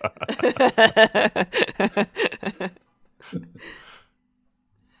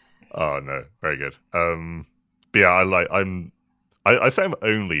 Oh no, very good. But yeah, I say I'm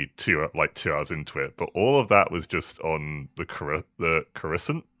only 2 hours into it, but all of that was just on the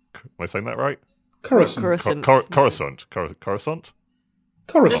Coruscant. Am I saying that right? Coruscant. Coruscant.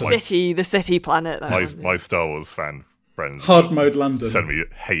 The city planet. My Star Wars fan friends. Hard mode London. Send me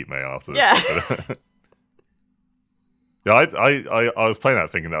hate mail after this. Yeah. Yeah, I was playing that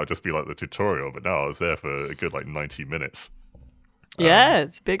thinking that would just be like the tutorial, but no, I was there for a good 90 minutes. Yeah,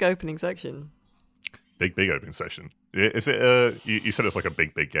 it's a big opening section. Big opening section. Is it? You said it's like a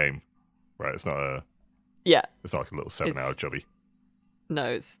big game, right? It's not a. Yeah. It's not like a little 7-hour jobby. No,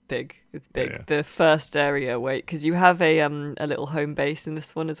 it's big. It's big. Yeah. The first area, because you have a little home base in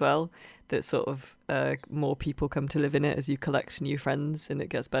this one as well. That sort of more people come to live in it as you collect new friends, and it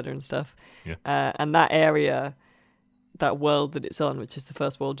gets better and stuff. Yeah. And that area, that world that it's on, which is the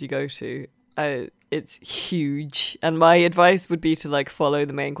first world you go to, it's huge. And my advice would be to follow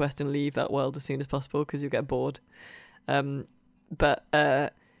the main quest and leave that world as soon as possible because you'll get bored. But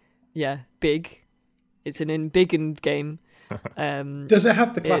yeah, big. It's an embiggened game. Does it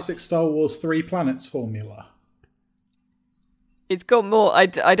have the classic Star Wars 3 planets formula? It's got more. I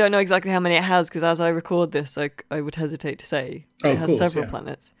don't know exactly how many it has because as I record this, I would hesitate to say. It has several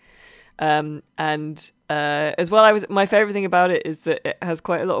planets. And as well, my favorite thing about it is that it has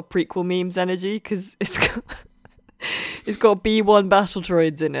quite a lot of prequel memes energy because it's got B1 battle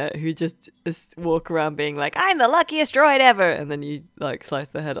droids in it who just walk around being like, "I'm the luckiest droid ever," and then you slice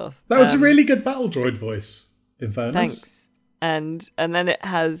their head off. That was a really good battle droid voice. In fairness, thanks. And then it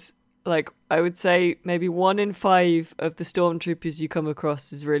has I would say maybe 1 in 5 of the stormtroopers you come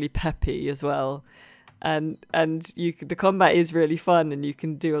across is really peppy as well. And the combat is really fun and you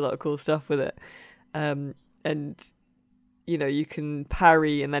can do a lot of cool stuff with it. And you can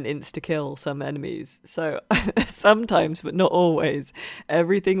parry and then insta kill some enemies. So sometimes, but not always,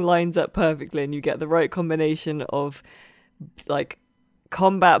 everything lines up perfectly and you get the right combination of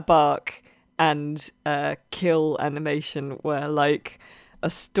combat bark and kill animation where a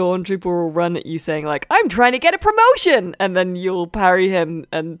stormtrooper will run at you saying "I'm trying to get a promotion," and then you'll parry him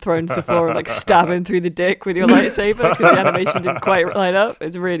and throw him to the floor and stab him through the dick with your lightsaber because the animation didn't quite line up.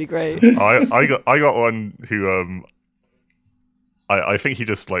 It's really great. I got one who I think he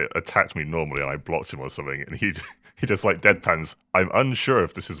just attacked me normally and I blocked him or something and he just deadpans, "I'm unsure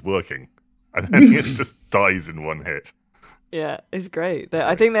if this is working," and then he just dies in one hit. Yeah, it's great.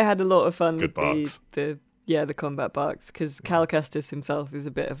 I think they had a lot of fun Good with the combat barks because Cal Kestis himself is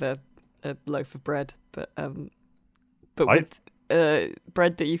a bit of a loaf of bread, but with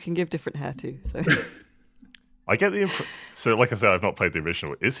bread that you can give different hair to. So I get the so like I said, I've not played the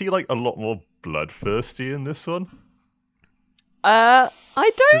original. Is he a lot more bloodthirsty in this one? I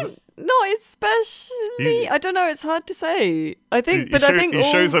don't. Not especially. I don't know. It's hard to say. I think, I think he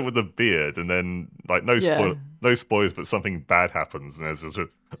shows up with a beard, and then no spoilers, but something bad happens, and there's just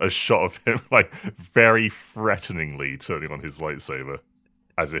a shot of him very threateningly turning on his lightsaber,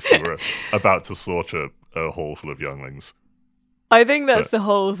 as if he were about to slaughter a hall full of younglings. I think that's the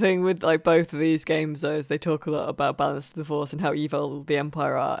whole thing with both of these games, though, is they talk a lot about balance of the Force and how evil the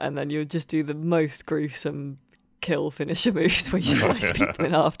Empire are, and then you'll just do the most gruesome kill finisher moves where you slice people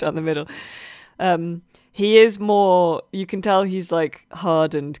in half down the middle. He is more, you can tell he's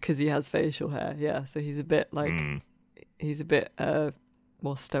hardened because he has facial hair. Yeah, so he's a bit he's a bit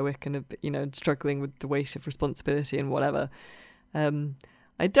more stoic and a bit, struggling with the weight of responsibility and whatever. I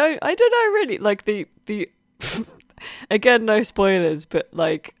don't know really, the again, no spoilers, but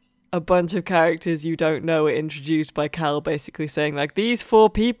a bunch of characters you don't know are introduced by Cal basically saying these 4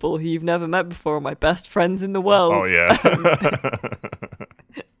 people who you've never met before are my best friends in the world. Oh yeah.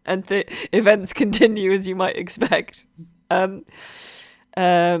 And the events continue as you might expect.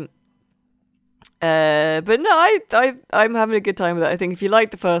 But no, I'm having a good time with it. I think if you like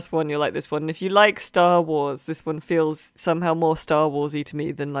the first one, you'll like this one. If you like Star Wars, this one feels somehow more Star Warsy to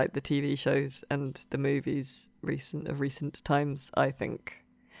me than like the TV shows and the movies of recent times, I think.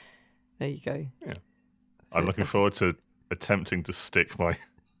 There you go. Yeah. So I'm looking forward to attempting to stick my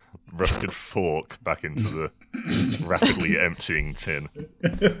rusted fork back into the rapidly emptying tin.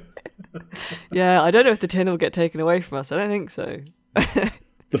 Yeah, I don't know if the tin will get taken away from us. I don't think so.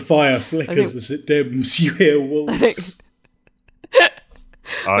 The fire flickers as it dims. You hear wolves.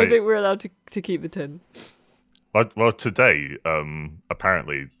 I think we're allowed to keep the tin. Well, today,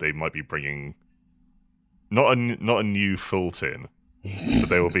 apparently they might be bringing not a new full tin, but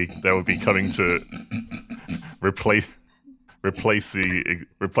they will be coming to replace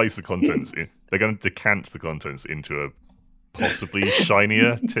the contents. They're going to decant the contents into a possibly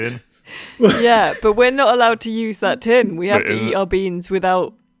shinier tin. Yeah, but we're not allowed to use that tin. We have to eat our beans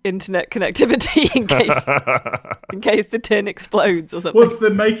without internet connectivity in case the tin explodes or something. What's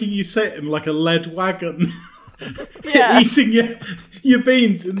they're making you sit in like a lead wagon, Yeah. eating your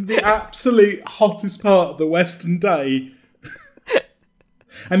beans in the absolute hottest part of the Western day.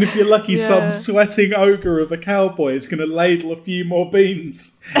 And if you're lucky, some sweating ogre of a cowboy is going to ladle a few more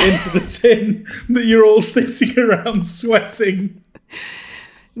beans into the tin that you're all sitting around sweating.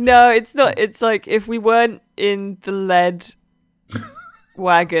 No, it's not. It's like if we weren't in the lead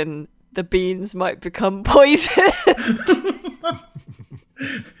wagon, the beans might become poisoned.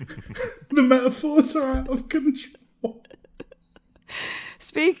 The metaphors are out of control.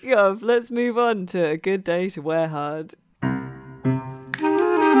 Speaking of, let's move on to a good day to wear hard.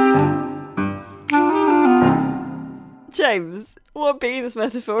 James, what beans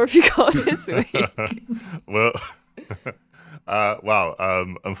metaphor have you got this week? Well,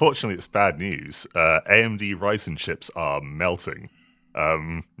 wow. Unfortunately, it's bad news. AMD Ryzen chips are melting.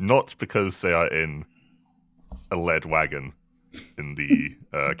 Not because they are in a lead wagon in the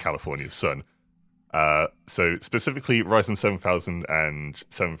California sun. So specifically, Ryzen 7000 and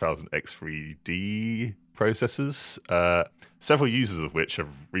 7000 X3D processors, several users of which have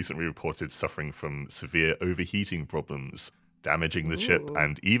recently reported suffering from severe overheating problems, damaging the chip,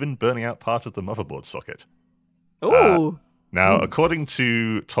 and even burning out part of the motherboard socket. Ooh. Now, according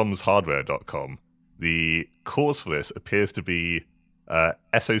to tomshardware.com, the cause for this appears to be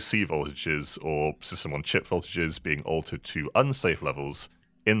SoC voltages or system-on-chip voltages being altered to unsafe levels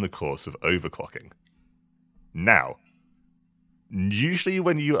in the course of overclocking. Now, usually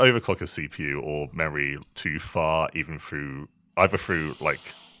when you overclock a CPU or memory too far, either through like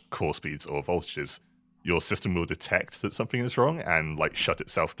core speeds or voltages, your system will detect that something is wrong and like shut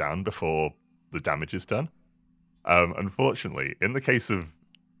itself down before the damage is done. Unfortunately, in the case of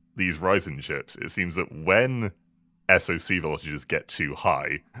these Ryzen chips, it seems that when SoC voltages get too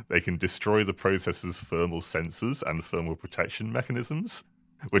high, they can destroy the processor's thermal sensors and thermal protection mechanisms,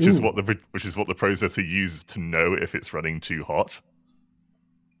 which is what the processor uses to know if it's running too hot.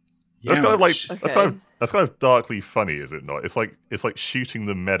 That's kind of like that's kind of darkly funny, is it not? It's like shooting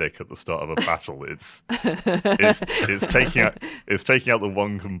the medic at the start of a battle. It's taking out the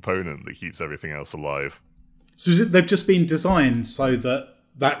one component that keeps everything else alive. So they've just been designed so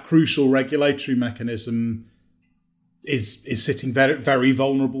that crucial regulatory mechanism is sitting very, very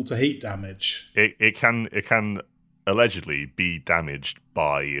vulnerable to heat damage. It can allegedly be damaged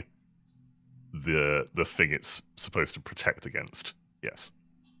by the thing it's supposed to protect against. Yes.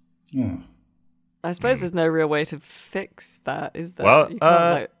 Oh. I suppose there's no real way to fix that, is there?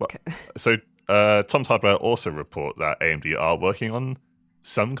 Well, so Tom's Hardware also report that AMD are working on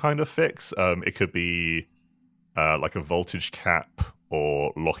some kind of fix. It could be like a voltage cap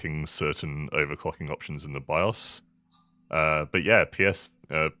or locking certain overclocking options in the BIOS. But yeah, PSA,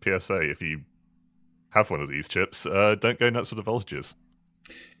 if you have one of these chips, don't go nuts with the voltages.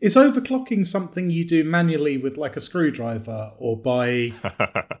 Is overclocking something you do manually with like a screwdriver or by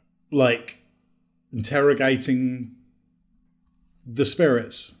like interrogating the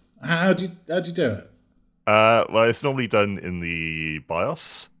spirits? How do you do it? Well, it's normally done in the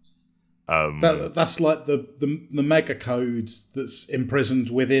BIOS. That's like the mega codes that's imprisoned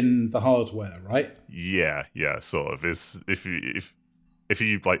within the hardware, right? Yeah, sort of. If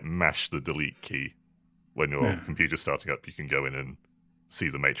you like mash the delete key when your computer's starting up, you can go in and see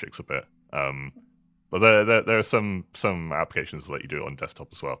the matrix a bit. But there are some applications that let you do it on desktop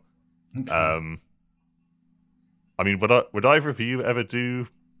as well. Okay. I mean, would either of you ever do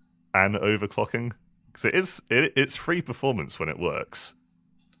an overclocking? Because it's free performance when it works.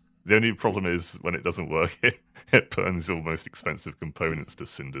 The only problem is when it doesn't work, it burns your most expensive components to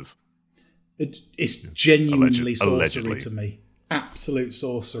cinders. It's genuinely sorcery to me. absolute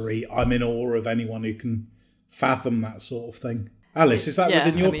sorcery. I'm in awe of anyone who can fathom that sort of thing. Alice, is that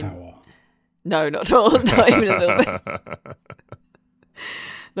within your power? No, not at all. Not even a little bit.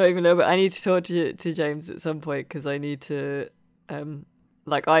 Not even a little bit. I need to talk to James at some point because I need to.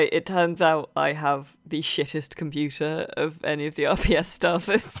 It turns out I have the shittest computer of any of the RPS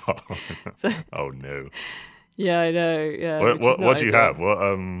staffers. Oh no. Yeah, I know. Yeah. What do you have?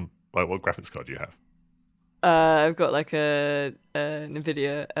 What graphics card do you have? I've got like a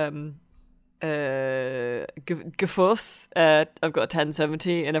NVIDIA GeForce. I've got a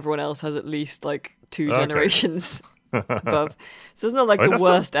 1070, and everyone else has at least like two generations above. So it's not like the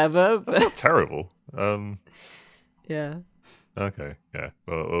worst ever. But... That's not terrible. Yeah. Okay. Yeah.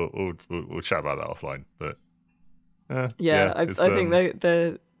 Well, we'll chat about that offline. But I think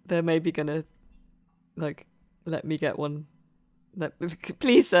they're maybe gonna like let me get one.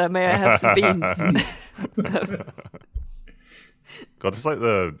 Please, sir, may I have some beans? God, it's like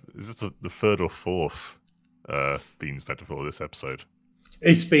is this the third or fourth beans metaphor this episode?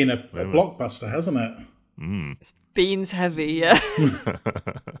 It's been a blockbuster, hasn't it? It's beans heavy, yeah.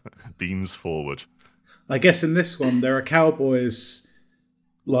 Beans forward. I guess in this one there are cowboys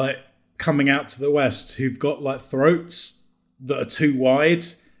like coming out to the west who've got like throats that are too wide,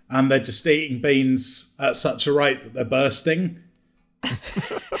 and they're just eating beans at such a rate that they're bursting.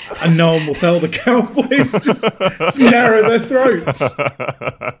 And no one will tell the cowboys just narrow their throats.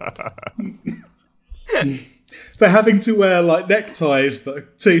 They're having to wear like neckties that are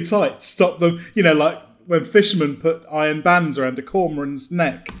too tight to stop them. You know, like when fishermen put iron bands around a cormorant's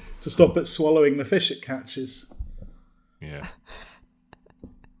neck to stop it swallowing the fish it catches. Yeah.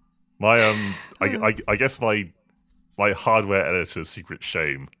 My I guess my hardware editor's secret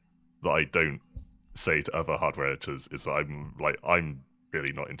shame that I don't say to other hardware editors is that I'm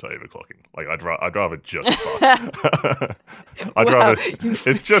really not into overclocking. Like I'd rather just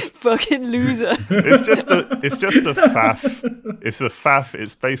it's just fucking loser. It's just a faff. It's a faff.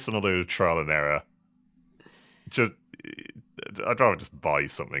 It's based on a load of trial and error. I'd rather just buy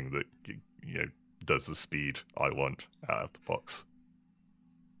something that does the speed I want out of the box.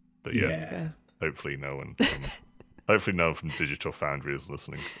 But hopefully no one from Digital Foundry is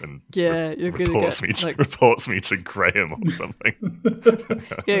listening and reports me to Graham or something.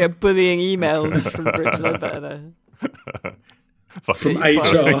 Bullying emails from Richard. I better know. From HR.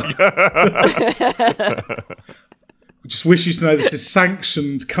 We just wish you to know this is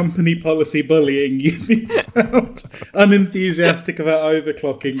sanctioned company policy bullying. You've been found unenthusiastic about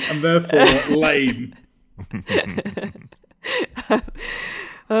overclocking and therefore lame.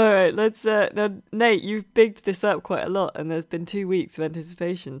 All right, let's. Now, Nate, you've bigged this up quite a lot, and there's been 2 weeks of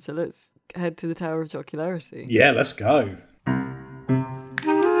anticipation. So let's head to the Tower of Jocularity. Yeah, let's go.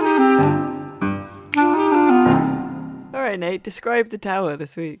 All right, Nate, describe the tower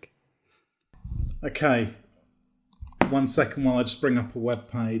this week. Okay. 1 second while I just bring up a web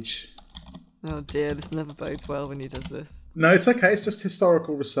page. Oh dear, this never bodes well when he does this. No, it's okay. It's just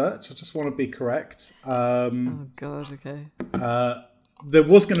historical research. I just want to be correct. Oh God, okay. There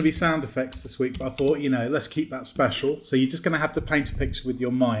was going to be sound effects this week, but I thought, let's keep that special. So you're just going to have to paint a picture with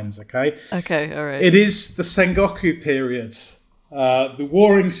your minds, okay? Okay, all right. It is the Sengoku period, the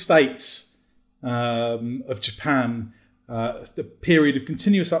warring states of Japan, the period of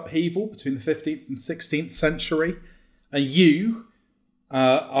continuous upheaval between the 15th and 16th century. And you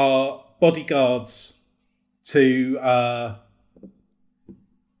are bodyguards to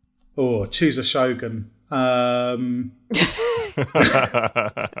choose a shogun.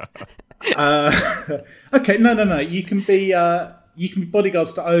 Okay, no. You can be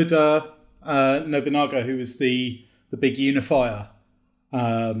bodyguards to Oda Nobunaga, who is the big unifier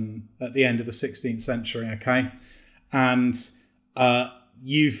at the end of the 16th century. Okay, and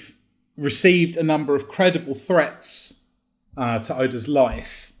you've received a number of credible threats to Oda's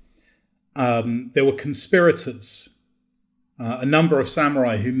life. There were conspirators, a number of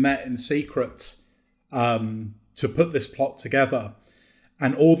samurai who met in secret to put this plot together.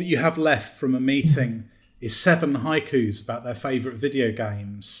 And all that you have left from a meeting is 7 haikus about their favourite video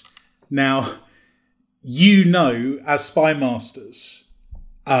games. Now, as spy masters,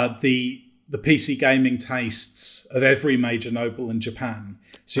 the PC gaming tastes of every major noble in Japan.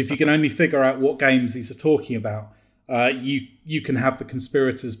 So if you can only figure out what games these are talking about, you can have the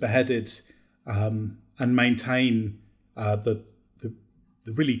conspirators beheaded and maintain the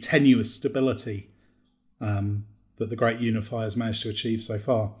really tenuous stability that the Great Unifier has managed to achieve so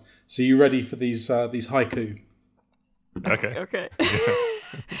far. So you ready for these haiku? Okay.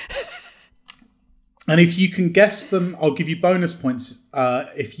 And if you can guess them, I'll give you bonus points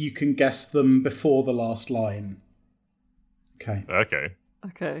if you can guess them before the last line. Okay. Okay.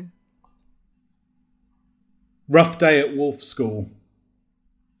 Okay. Rough day at Wolf School.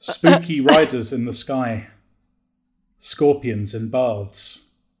 Spooky riders in the sky. Scorpions in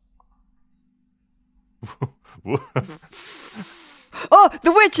baths. Oh,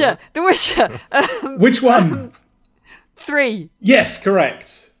 The Witcher! The Witcher! Which one? 3. Yes,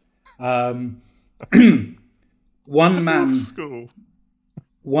 correct. One man, School.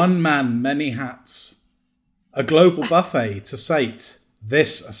 many hats. A global buffet to sate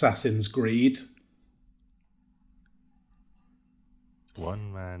this assassin's greed.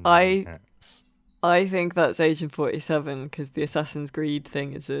 One man. I- hats. I think that's Agent 47 because the Assassin's Greed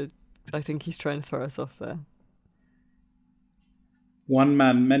thing is I think he's trying to throw us off there. One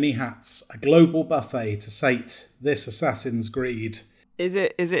man, many hats. A global buffet to sate this assassin's greed. Is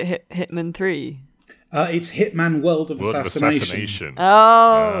it Hitman 3? It's Hitman World of World of Assassination. Assassination.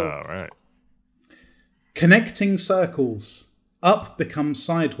 Oh. Right. Connecting circles. Up becomes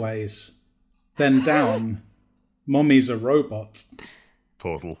sideways. Then down. Mommy's a robot.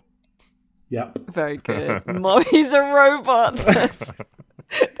 Portal. Yep. Very good. Mommy's a robot.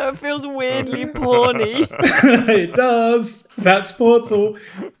 That feels weirdly porny. It does. That's Portal.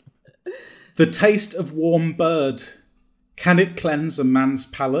 The taste of warm bird. Can it cleanse a man's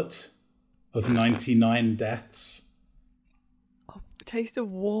palate of 99 deaths? Taste of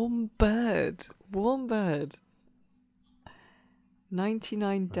warm bird. Warm bird.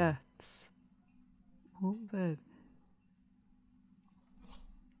 99 deaths. Warm bird.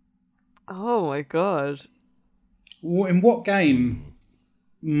 Oh my god. In what game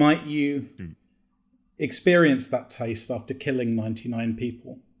might you experience that taste after killing 99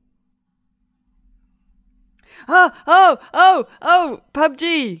 people? Oh,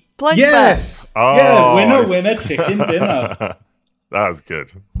 PUBG. Plank Yes! Oh, yeah, I winner, chicken dinner. That was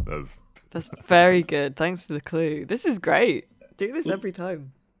good. That's very good. Thanks for the clue. This is great. Do this every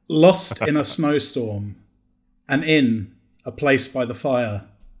time. Lost in a snowstorm, and in a place by the fire,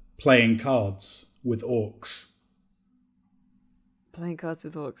 playing cards with orcs. Playing cards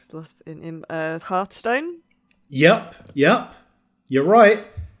with orcs. Lost in Hearthstone? Yep. You're right.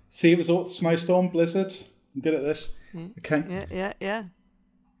 See, it was all snowstorm, blizzard. I'm good at this. Okay. Yeah.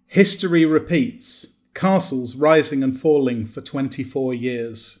 History repeats. Castles rising and falling for 24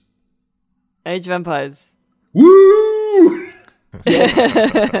 years. Age of Empires. Woo!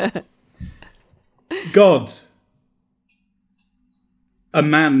 Yes. God. A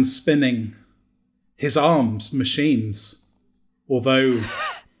man spinning. His arms machines. Although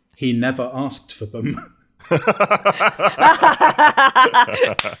he never asked for them.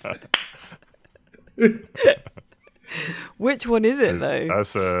 Which one is it though?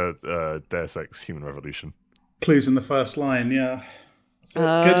 That's Deus Ex Human Revolution. Clues in the first line, yeah. That's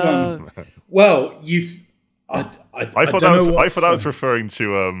a good one. Well, I thought that was referring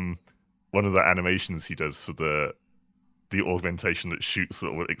to one of the animations he does for the augmentation that shoots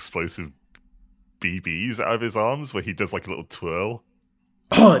sort of explosive BBs out of his arms, where he does like a little twirl.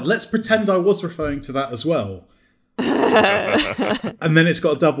 Oh, let's pretend I was referring to that as well. And then it's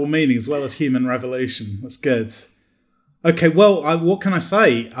got a double meaning as well as Human Revolution. That's good. Okay, well, what can I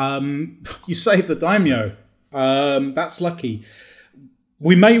say? You saved the daimyo. That's lucky.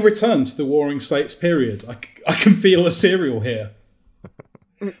 We may return to the Warring States period. I can feel a serial here.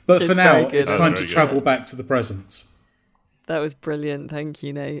 But for now, it's time to travel back to the present. That was brilliant. Thank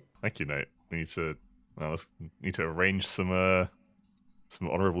you, Nate. Thank you, Nate. We need to arrange some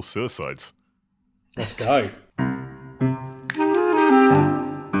honourable suicides. Let's go.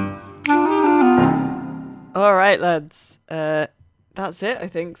 All right, lads. That's it, I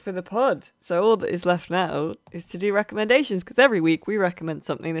think, for the pod. So all that is left now is to do recommendations, because every week we recommend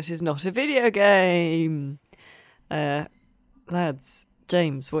something that is not a video game. Lads,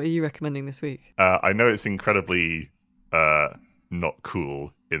 James, what are you recommending this week? I know it's incredibly not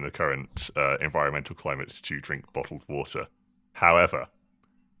cool in the current environmental climate to drink bottled water. However,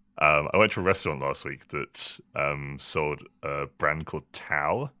 I went to a restaurant last week that sold a brand called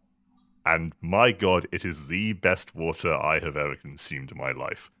Tao. And my God, it is the best water I have ever consumed in my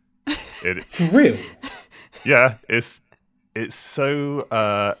life. For real? Yeah, it's so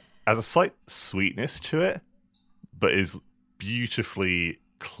has a slight sweetness to it, but is beautifully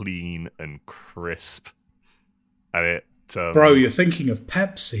clean and crisp. And it, bro, you're thinking of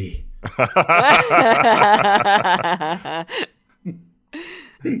Pepsi.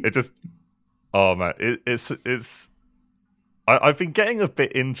 It just, oh man, it's. I've been getting a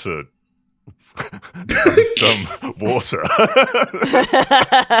bit into dumb water.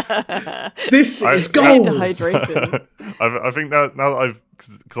 This is gold. Hydration. I think now that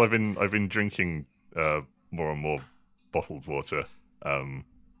I've been drinking more and more bottled water,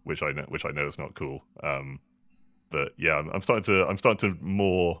 which I know is not cool. But yeah, I'm starting to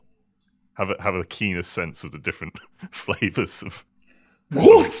more have a keener sense of the different flavors of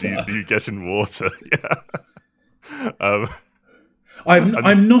water you get in water. Yeah.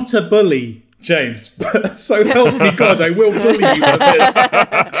 I'm not a bully, James, but so help me God, I will bully you for this.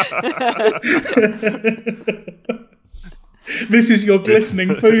 This is your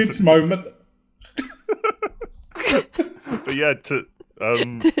glistening foods moment. But yeah, This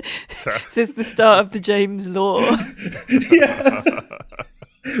is the start of the James law. Yeah.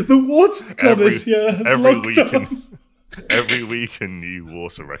 The water connoisseur has locked up. Every week a new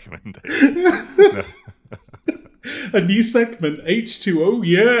water recommendation. No. A new segment, H2O,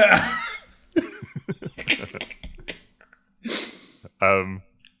 yeah.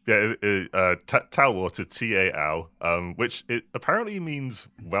 Tal water, Tal, which it apparently means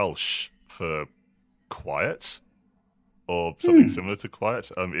Welsh for quiet, or something similar to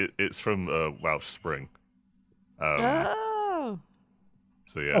quiet. It's from Welsh Spring. Oh.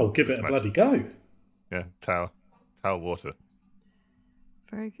 So yeah. Oh, give it a bloody go. Yeah, Tal water.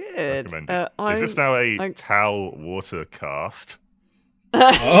 Very good. Is this now a Tal water cast?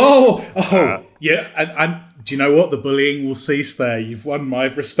 Oh, yeah. And do you know what? The bullying will cease there. You've won my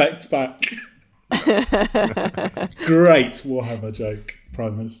respect back. Great Warhammer joke,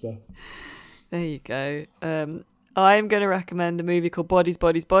 Prime Minister. There you go. I'm going to recommend a movie called Bodies,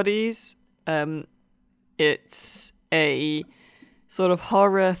 Bodies, Bodies. It's a sort of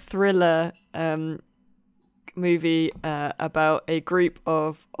horror thriller movie about a group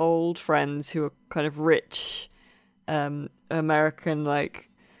of old friends who are kind of rich American, like,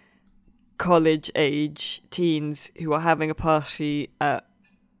 college age teens who are having a party at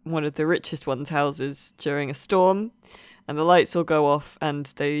one of the richest one's houses during a storm, and the lights all go off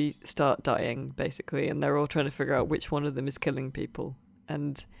and they start dying, basically, and they're all trying to figure out which one of them is killing people.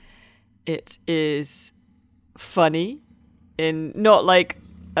 And it is funny, in not like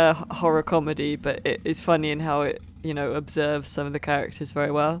a horror comedy, but it is funny in how it, observes some of the characters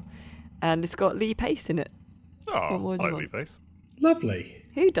very well. And it's got Lee Pace in it. Oh, I like Lee Pace. Lovely.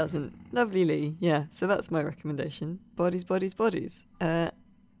 Who doesn't? Lovely Lee. Yeah, so that's my recommendation. Bodies, Bodies, Bodies.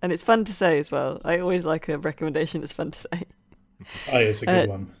 And it's fun to say as well. I always like a recommendation that's fun to say. Oh, it's a good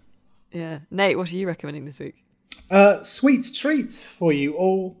one. Yeah. Nate, what are you recommending this week? Sweet treat for you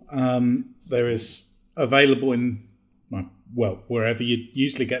all. There is available in, wherever you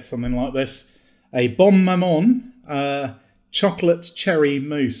usually get something like this, a Bon Maman chocolate cherry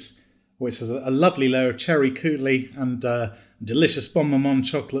mousse, which is a lovely layer of cherry coulis and delicious Bon Maman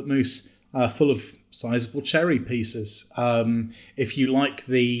chocolate mousse full of sizable cherry pieces. If you like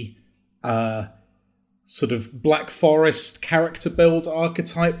the sort of Black Forest character build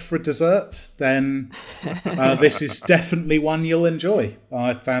archetype for a dessert, then this is definitely one you'll enjoy.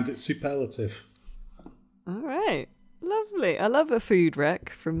 I found it superlative. All right. Lovely. I love a food rec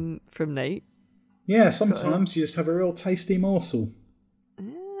from Nate. Yeah, sometimes you just have a real tasty morsel.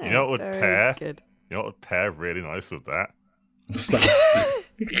 You know what would pair? Good. You know what would pair really nice with that? What's that?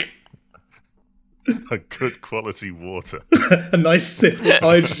 A good quality water. A nice sip of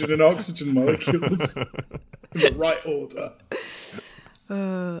hydrogen and oxygen molecules in the right order.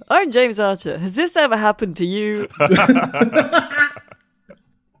 I'm James Archer. Has this ever happened to you?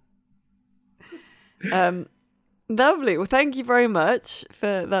 Lovely. Well, thank you very much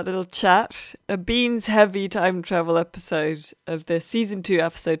for that little chat. A beans-heavy time travel episode of the Season 2,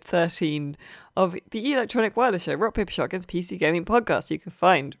 Episode 13 of the Electronic Wireless Show, Rock, Paper, Shotgun's PC Gaming Podcast. You can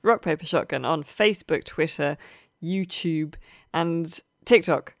find Rock, Paper, Shotgun on Facebook, Twitter, YouTube, and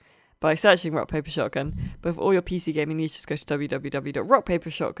TikTok by searching Rock, Paper, Shotgun. But for all your PC gaming needs, just go to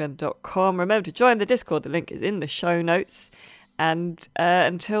www.rockpapershotgun.com. Remember to join the Discord. The link is in the show notes. And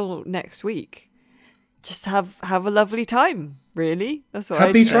until next week, just have a lovely time, really. That's what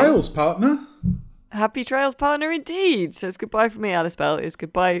Happy I'd say. trails, partner. Happy trails, partner, indeed. So it's goodbye from me, Alice Bell. It's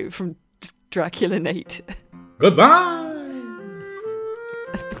goodbye from Dracula Nate. Goodbye.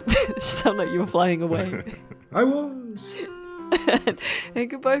 It sounded like you were flying away. I was. And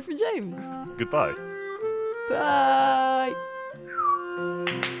goodbye from James. Goodbye. Bye.